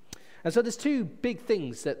view. And so there's two big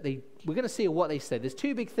things that we're going to see what they say. There's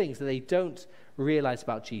two big things that they don't realize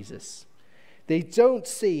about Jesus. They don't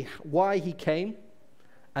see why he came,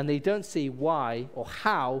 and they don't see why or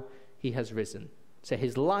how he has risen. So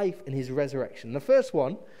his life and his resurrection. The first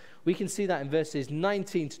one, we can see that in verses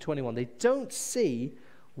 19 to 21. They don't see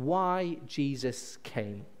why Jesus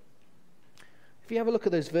came. If you have a look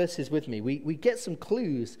at those verses with me, we get some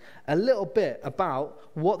clues a little bit about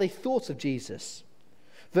what they thought of Jesus.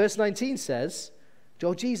 Verse 19 says,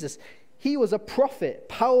 Jesus, he was a prophet,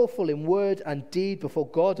 powerful in word and deed before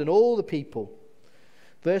God and all the people.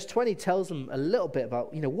 Verse 20 tells them a little bit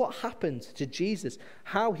about, what happened to Jesus,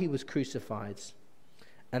 how he was crucified.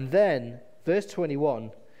 And then, verse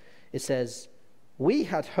 21, it says, we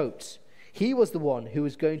had hoped he was the one who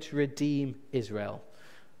was going to redeem Israel.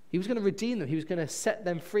 He was going to redeem them. He was going to set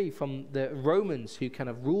them free from the Romans who kind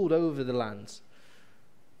of ruled over the land.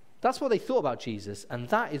 That's what they thought about Jesus, and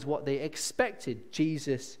that is what they expected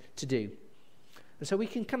Jesus to do. And so we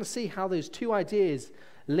can kind of see how those two ideas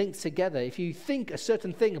link together. If you think a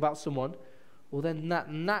certain thing about someone, well, then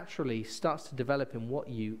that naturally starts to develop in what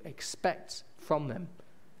you expect from them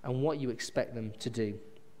and what you expect them to do.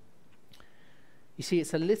 You see,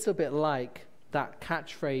 it's a little bit like that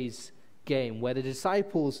Catchphrase game where the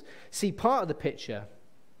disciples see part of the picture,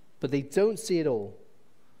 but they don't see it all.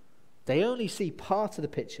 They only see part of the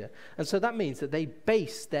picture. And so that means that they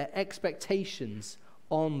base their expectations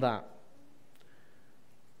on that.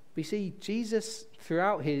 We see Jesus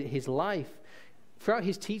throughout his life, throughout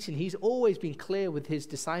his teaching, he's always been clear with his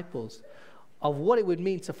disciples of what it would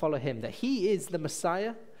mean to follow him, that he is the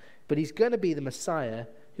Messiah, but he's going to be the Messiah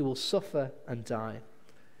who will suffer and die.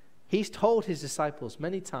 He's told his disciples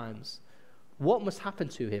many times what must happen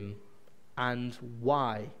to him and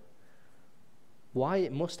why. why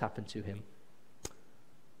it must happen to him.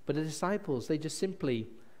 But the disciples, they just simply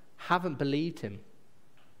haven't believed him.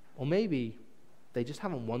 Or maybe they just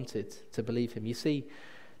haven't wanted to believe him. You see,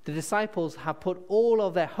 the disciples have put all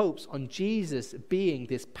of their hopes on Jesus being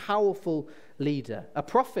this powerful leader, a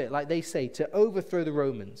prophet, like they say, to overthrow the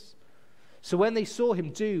Romans. So when they saw him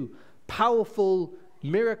do powerful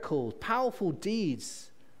miracles, powerful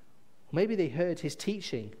deeds, maybe they heard his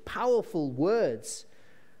teaching, powerful words,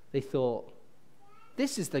 they thought,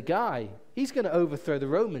 this is the guy. He's going to overthrow the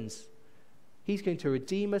Romans. He's going to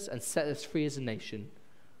redeem us and set us free as a nation.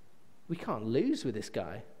 We can't lose with this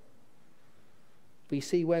guy. But you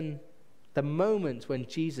see, when the moment when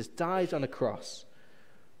Jesus dies on a cross,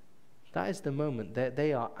 that is the moment that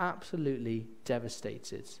they are absolutely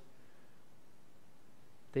devastated.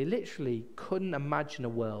 They literally couldn't imagine a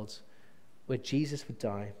world where Jesus would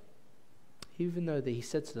die, even though he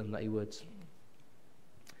said to them that he would.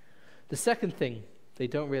 The second thing they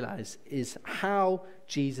don't realize is how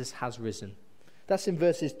Jesus has risen. That's in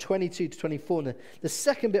verses 22 to 24, the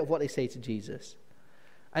second bit of what they say to Jesus.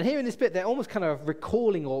 And here in this bit, they're almost kind of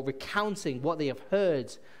recalling or recounting what they have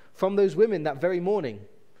heard from those women that very morning.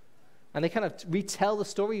 And they kind of retell the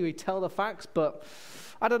story, retell the facts, but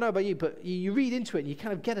I don't know about you, but you read into it and you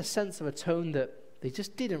kind of get a sense of a tone that they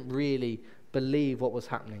just didn't really believe what was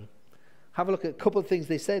happening. Have a look at a couple of things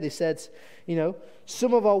they say. They said,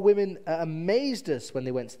 some of our women amazed us when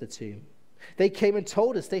they went to the tomb. They came and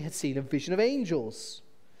told us they had seen a vision of angels.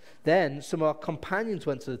 Then some of our companions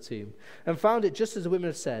went to the tomb and found it just as the women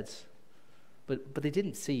had said, but they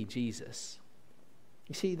didn't see Jesus.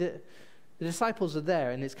 You see, the disciples are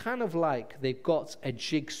there, and it's kind of like they've got a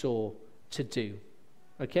jigsaw to do.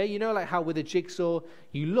 Okay, like how with a jigsaw,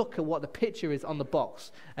 you look at what the picture is on the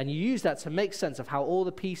box, and you use that to make sense of how all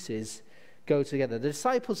the pieces go together. The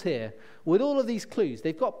disciples here, with all of these clues,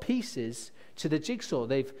 they've got pieces to the jigsaw.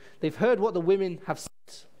 They've heard what the women have said.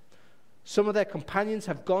 Some of their companions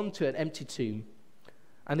have gone to an empty tomb,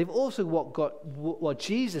 and they've also got what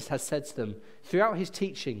Jesus has said to them throughout his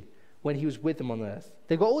teaching when he was with them on earth.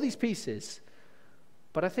 They've got all these pieces,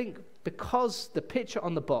 but I think because the picture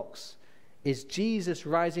on the box is Jesus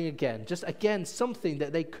rising again, just again something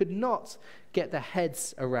that they could not get their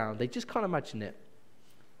heads around. They just can't imagine it.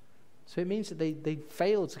 So it means that they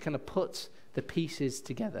failed to kind of put the pieces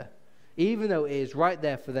together, even though it is right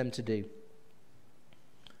there for them to do.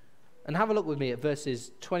 And have a look with me at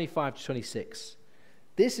verses 25 to 26.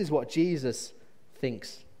 This is what Jesus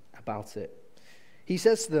thinks about it. He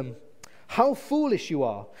says to them, "How foolish you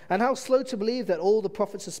are, and how slow to believe that all the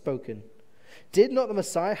prophets have spoken. Did not the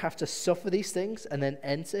Messiah have to suffer these things and then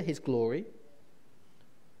enter his glory?"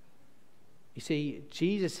 You see,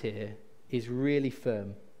 Jesus here is really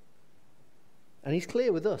firm. And he's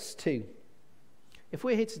clear with us too. If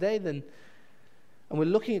we're here today, and we're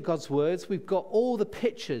looking at God's words, we've got all the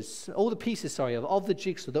pieces, of the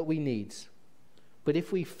jigsaw that we need. But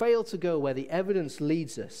if we fail to go where the evidence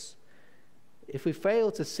leads us, if we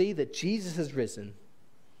fail to see that Jesus has risen,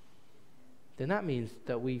 then that means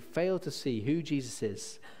that we fail to see who Jesus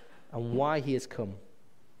is and why he has come.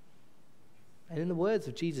 And in the words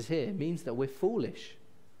of Jesus here, it means that we're foolish.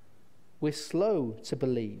 We're slow to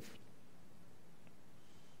believe.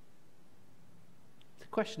 The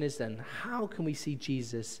question is then, how can we see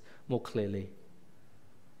Jesus more clearly?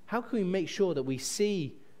 How can we make sure that we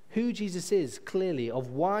see who Jesus is clearly, of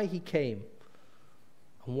why he came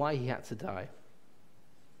and why he had to die?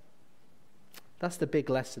 That's the big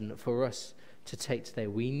lesson for us to take today.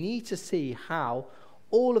 We need to see how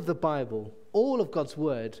all of the Bible, all of God's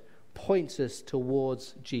word, points us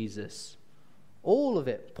towards Jesus. All of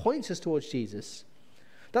it points us towards Jesus.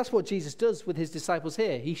 That's what Jesus does with his disciples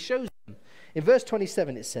here. He shows them. In verse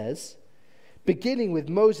 27 it says, beginning with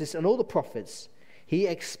Moses and all the prophets, he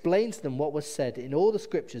explains to them what was said in all the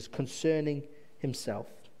scriptures concerning himself.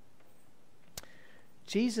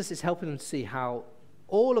 Jesus is helping them see how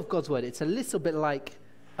all of God's word, it's a little bit like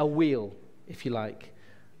a wheel, if you like.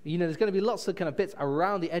 There's going to be lots of kind of bits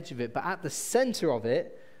around the edge of it, but at the center of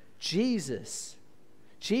it, Jesus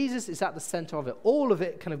is at the center of it. All of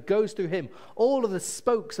it kind of goes through him. All of the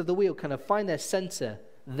spokes of the wheel kind of find their center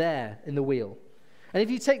there in the wheel. And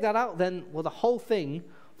if you take that out, then, the whole thing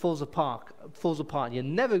falls apart. And you'll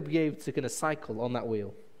never be able to kind of cycle on that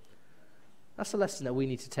wheel. That's a lesson that we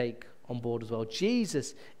need to take on board as well.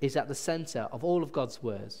 Jesus is at the center of all of God's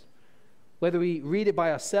words. Whether we read it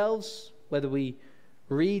by ourselves, whether we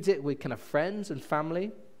read it with kind of friends and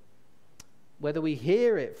family, whether we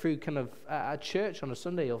hear it through kind of a church on a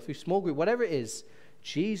Sunday or through small group, whatever it is,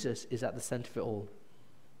 Jesus is at the center of it all.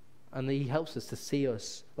 And he helps us to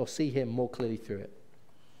see him more clearly through it.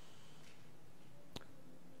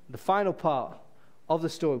 The final part of the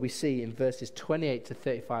story we see in verses 28 to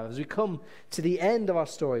 35 as we come to the end of our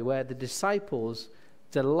story where the disciples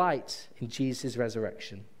delight in Jesus'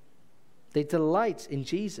 resurrection. They delight in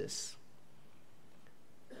Jesus.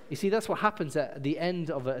 You see, that's what happens at the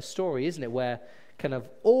end of a story, isn't it? Where kind of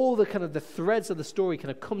all the threads of the story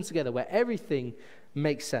kind of come together, where everything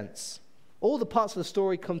makes sense. All the parts of the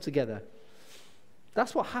story come together.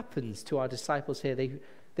 That's what happens to our disciples here.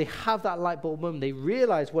 They have that light bulb moment. They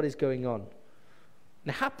realize what is going on.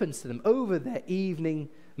 And it happens to them over their evening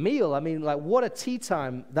meal. I mean, like, what a tea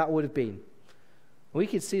time that would have been. We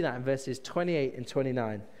can see that in verses 28 and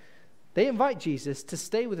 29. They invite Jesus to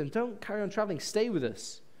stay with them. Don't carry on traveling. Stay with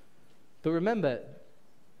us. But remember,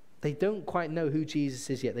 they don't quite know who Jesus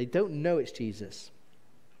is yet. They don't know it's Jesus.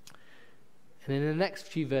 And in the next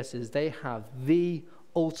few verses, they have the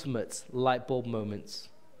ultimate light bulb moments.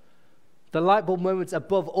 The light bulb moments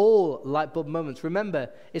above all light bulb moments. Remember,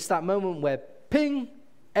 it's that moment where, ping,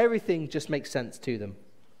 everything just makes sense to them.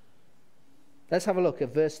 Let's have a look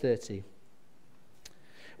at verse 30.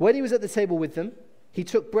 When he was at the table with them, he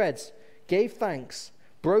took bread, gave thanks,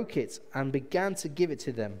 broke it, and began to give it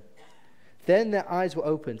to them. Then their eyes were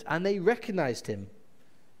opened, and they recognized him,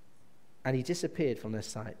 and he disappeared from their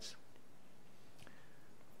sight.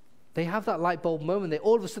 They have that light bulb moment.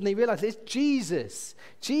 All of a sudden they realize it's Jesus.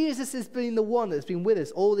 Jesus has been the one that's been with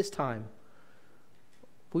us all this time.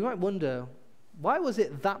 We might wonder, why was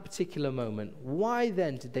it that particular moment? Why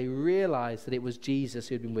then did they realize that it was Jesus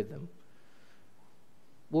who had been with them?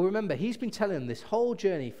 Well, remember, he's been telling them this whole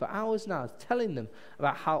journey for hours now, telling them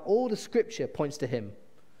about how all the scripture points to him.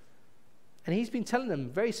 And he's been telling them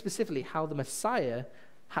very specifically how the Messiah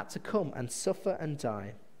had to come and suffer and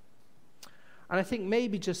die. And I think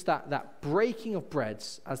maybe just that breaking of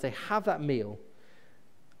breads as they have that meal,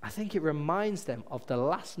 I think it reminds them of the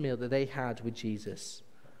last meal that they had with Jesus.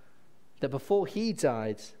 That before he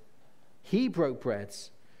died, he broke bread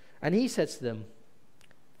and he said to them,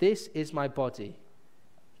 "This is my body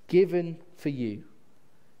given for you.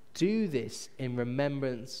 Do this in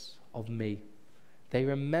remembrance of me." They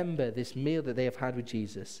remember this meal that they have had with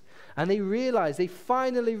Jesus. And they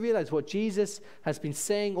finally realize what Jesus has been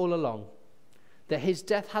saying all along. That his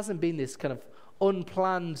death hasn't been this kind of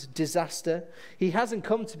unplanned disaster. He hasn't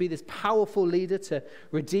come to be this powerful leader to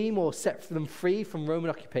redeem or set them free from Roman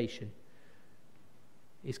occupation.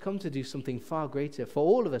 He's come to do something far greater for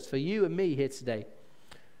all of us, for you and me here today,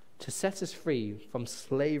 to set us free from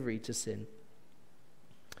slavery to sin.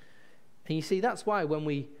 And you see, that's why when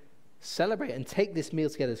we celebrate and take this meal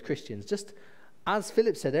together as Christians, just as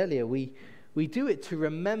Philip said earlier, we do it to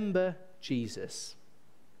remember Jesus.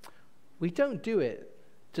 We don't do it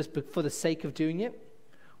just for the sake of doing it.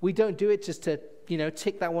 We don't do it just to,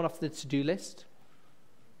 tick that one off the to-do list.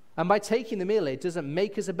 And by taking the meal, it doesn't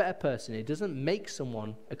make us a better person. It doesn't make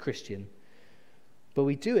someone a Christian. But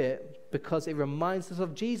we do it because it reminds us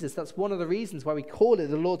of Jesus. That's one of the reasons why we call it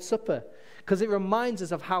the Lord's Supper. Because it reminds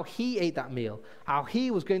us of how he ate that meal. How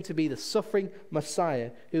he was going to be the suffering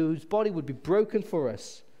Messiah whose body would be broken for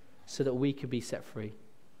us so that we could be set free.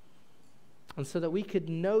 And so that we could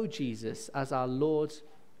know Jesus as our Lord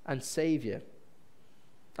and Savior.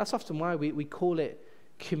 That's often why we call it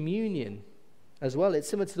communion as well. It's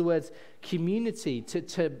similar to the words community,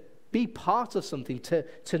 to be part of something,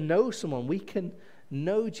 to know someone. We can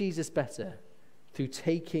know Jesus better through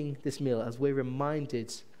taking this meal as we're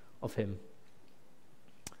reminded of him.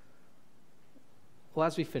 Well,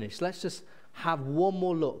 as we finish, let's just have one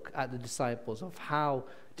more look at the disciples of how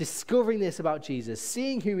discovering this about Jesus,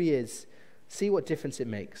 seeing who he is, see what difference it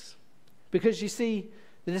makes. Because you see,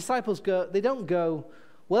 the disciples don't go,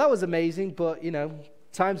 well, that was amazing, but,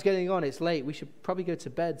 time's getting on, it's late. We should probably go to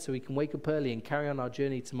bed so we can wake up early and carry on our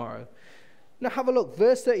journey tomorrow. Now have a look.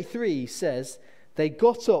 Verse 33 says, they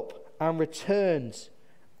got up and returned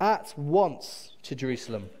at once to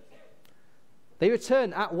Jerusalem. They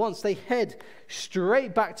return at once. They head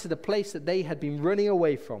straight back to the place that they had been running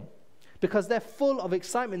away from because they're full of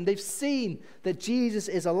excitement. They've seen that Jesus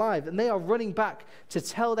is alive and they are running back to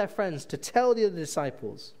tell their friends, to tell the other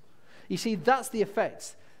disciples. You see, that's the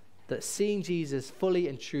effect that seeing Jesus fully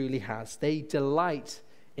and truly has. They delight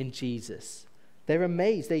in Jesus. They're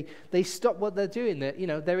amazed. They stop what they're doing.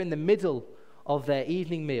 They're in the middle of their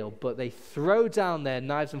evening meal, but they throw down their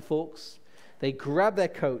knives and forks. They grab their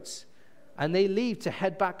coats and they leave to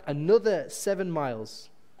head back another 7 miles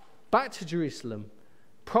back to Jerusalem,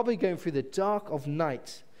 probably going through the dark of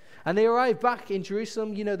night. And they arrive back in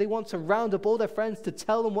Jerusalem. They want to round up all their friends to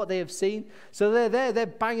tell them what they have seen. So they're there, they're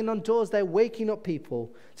banging on doors, they're waking up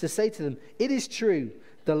people to say to them, it is true,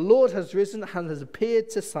 the Lord has risen and has appeared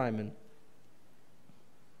to Simon.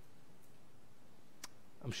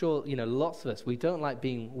 I'm sure, lots of us, we don't like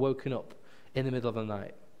being woken up in the middle of the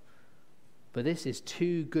night. But this is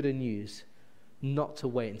too good a news not to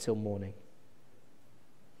wait until morning.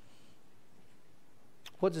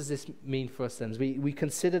 What does this mean for us then? As we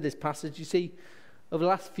consider this passage, you see, over the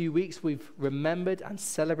last few weeks, we've remembered and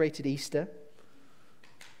celebrated Easter.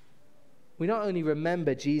 We not only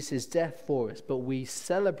remember Jesus' death for us, but we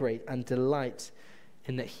celebrate and delight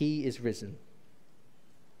in that he is risen.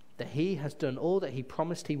 That he has done all that he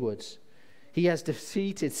promised he would. He has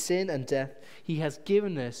defeated sin and death. He has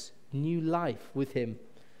given us new life with him.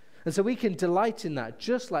 And so we can delight in that,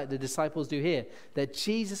 just like the disciples do here, that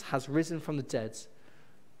Jesus has risen from the dead.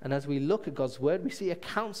 And as we look at God's word, we see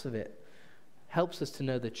accounts of it. Helps us to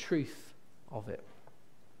know the truth of it.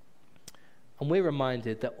 And we're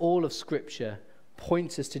reminded that all of Scripture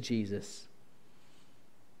points us to Jesus.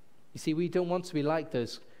 You see, we don't want to be like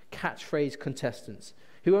those catchphrase contestants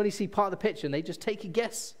who only see part of the picture and they just take a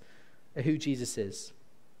guess at who Jesus is.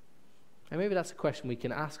 And maybe that's a question we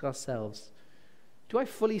can ask ourselves. Do I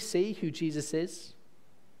fully see who Jesus is?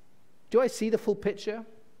 Do I see the full picture?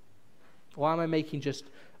 Or am I making just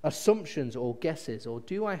assumptions or guesses? Or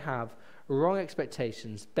do I have wrong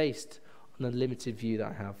expectations based on the limited view that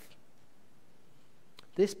I have?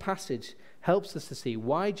 This passage helps us to see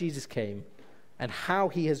why Jesus came and how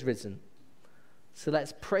he has risen. So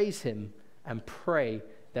let's praise him and pray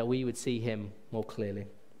that we would see him more clearly.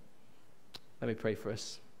 Let me pray for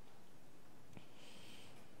us.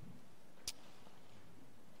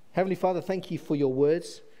 Heavenly Father, thank you for your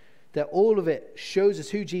words, that all of it shows us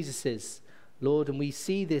who Jesus is, Lord, and we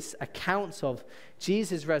see this account of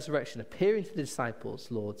Jesus' resurrection appearing to the disciples,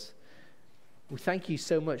 Lord. We thank you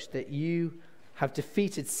so much that you have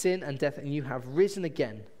defeated sin and death and you have risen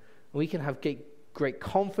again. And we can have great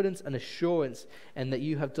confidence and assurance in that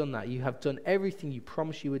you have done that. You have done everything you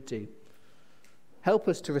promised you would do. Help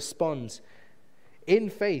us to respond in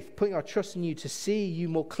faith, putting our trust in you to see you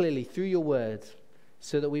more clearly through your word,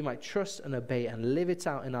 so that we might trust and obey and live it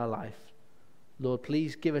out in our life. Lord,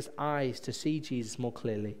 please give us eyes to see Jesus more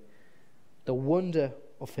clearly, the wonder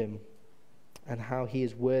of him, and how he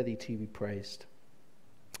is worthy to be praised.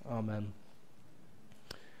 Amen.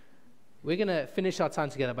 We're going to finish our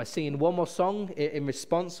time together by singing one more song in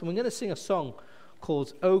response. And we're going to sing a song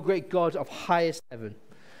called O Great God of Highest Heaven.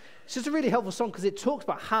 It's just a really helpful song because it talks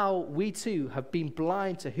about how we too have been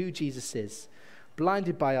blind to who Jesus is,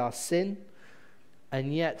 blinded by our sin.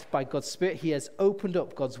 And yet, by God's Spirit, he has opened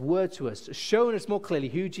up God's word to us, showing us more clearly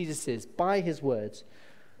who Jesus is by his words,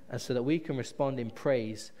 and so that we can respond in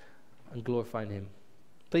praise and glorifying him.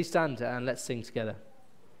 Please stand and let's sing together.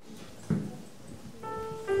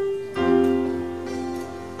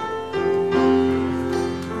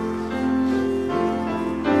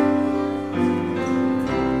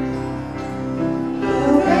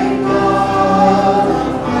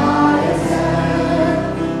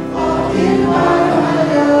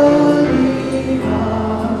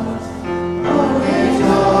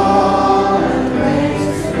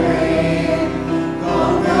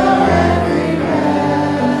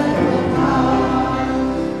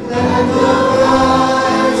 Let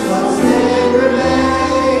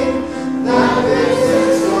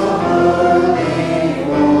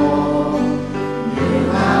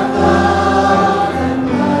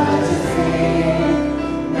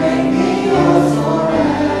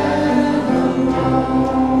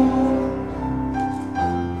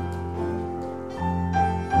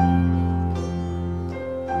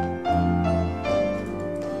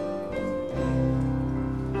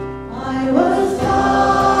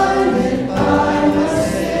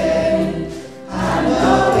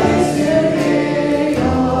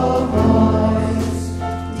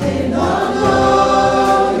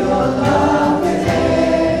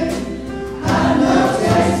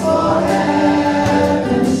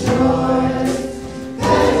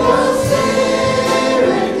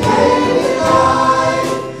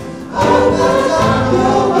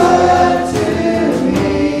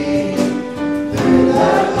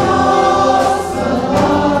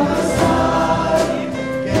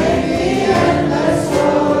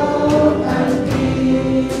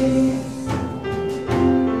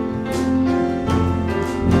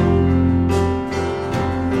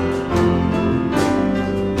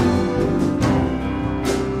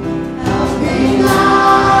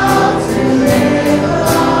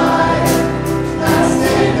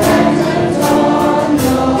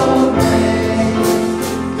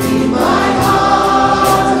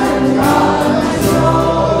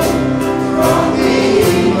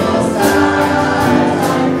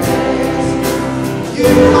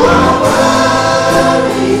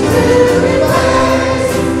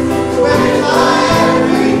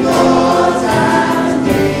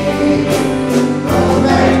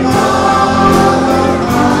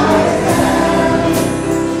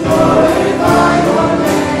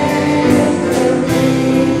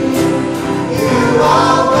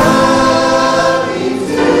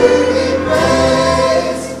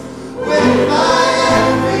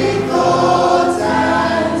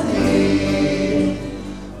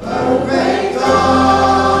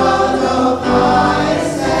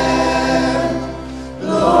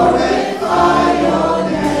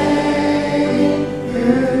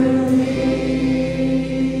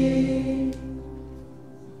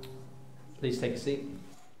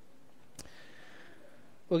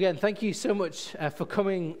Well, again, thank you so much for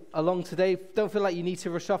coming along today. Don't feel like you need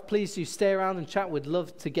to rush off. Please do stay around and chat. We'd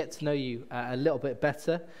love to get to know you a little bit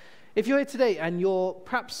better. If you're here today and you're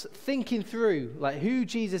perhaps thinking through like who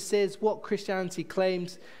Jesus is, what Christianity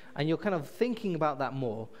claims, and you're kind of thinking about that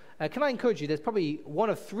more, can I encourage you, there's probably one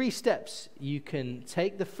of 3 steps you can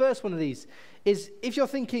take. The first one of these is if you're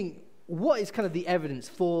thinking, what is kind of the evidence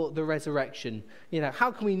for the resurrection? You know,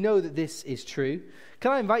 how can we know that this is true?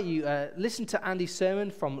 Can I invite you, listen to Andy's sermon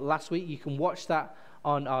from last week. You can watch that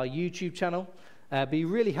on our YouTube channel. Be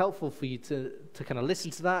really helpful for you to kind of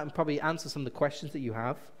listen to that and probably answer some of the questions that you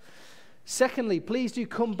have. Secondly, please do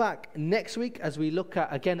come back next week as we look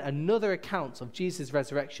at, again, another account of Jesus'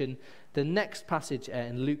 resurrection, the next passage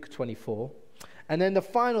in Luke 24. And then the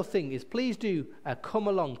final thing is please do come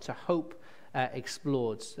along to Hope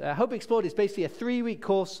Explored. Hope Explored is basically a 3-week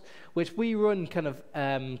course which we run kind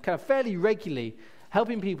of fairly regularly,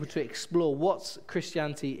 helping people to explore what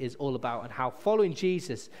Christianity is all about and how following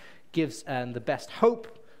Jesus gives the best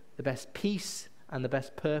hope, the best peace, and the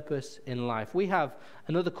best purpose in life. We have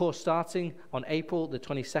another course starting on April the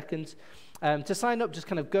 22nd. To sign up, just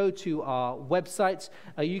kind of go to our website.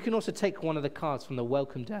 You can also take one of the cards from the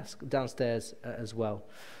welcome desk downstairs as well.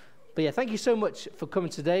 But yeah, thank you so much for coming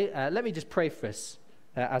today. Let me just pray for us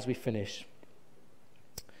as we finish.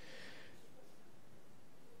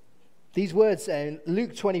 These words in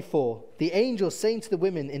Luke 24, the angel saying to the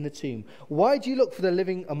women in the tomb, "Why do you look for the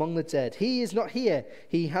living among the dead? He is not here,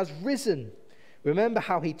 he has risen. Remember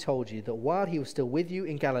how he told you that while he was still with you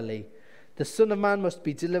in Galilee, the Son of Man must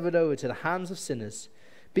be delivered over to the hands of sinners,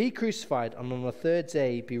 be crucified, and on the 3rd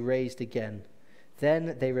day be raised again."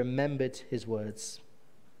 Then they remembered his words.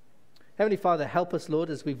 Heavenly Father, help us, Lord,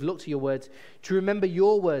 as we've looked at your words, to remember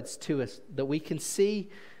your words to us, that we can see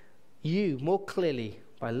you more clearly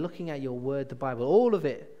by looking at your word, the Bible. All of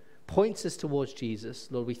it points us towards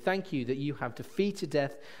Jesus. Lord, we thank you that you have defeated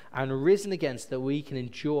death and risen again so that we can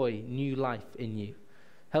enjoy new life in you.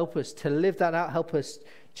 Help us to live that out. Help us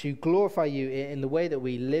to glorify you in the way that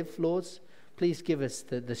we live, Lord. Please give us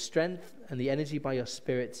the strength and the energy by your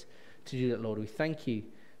Spirit to do that, Lord. We thank you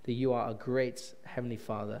that you are a great Heavenly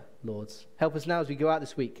Father, Lord. Help us now as we go out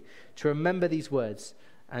this week to remember these words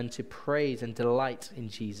and to praise and delight in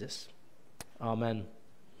Jesus. Amen.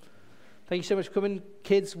 Thank you so much for coming.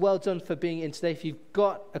 Kids, well done for being in today. If you've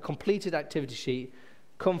got a completed activity sheet,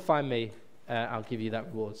 come find me. I'll give you that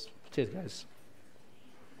rewards. Cheers, guys.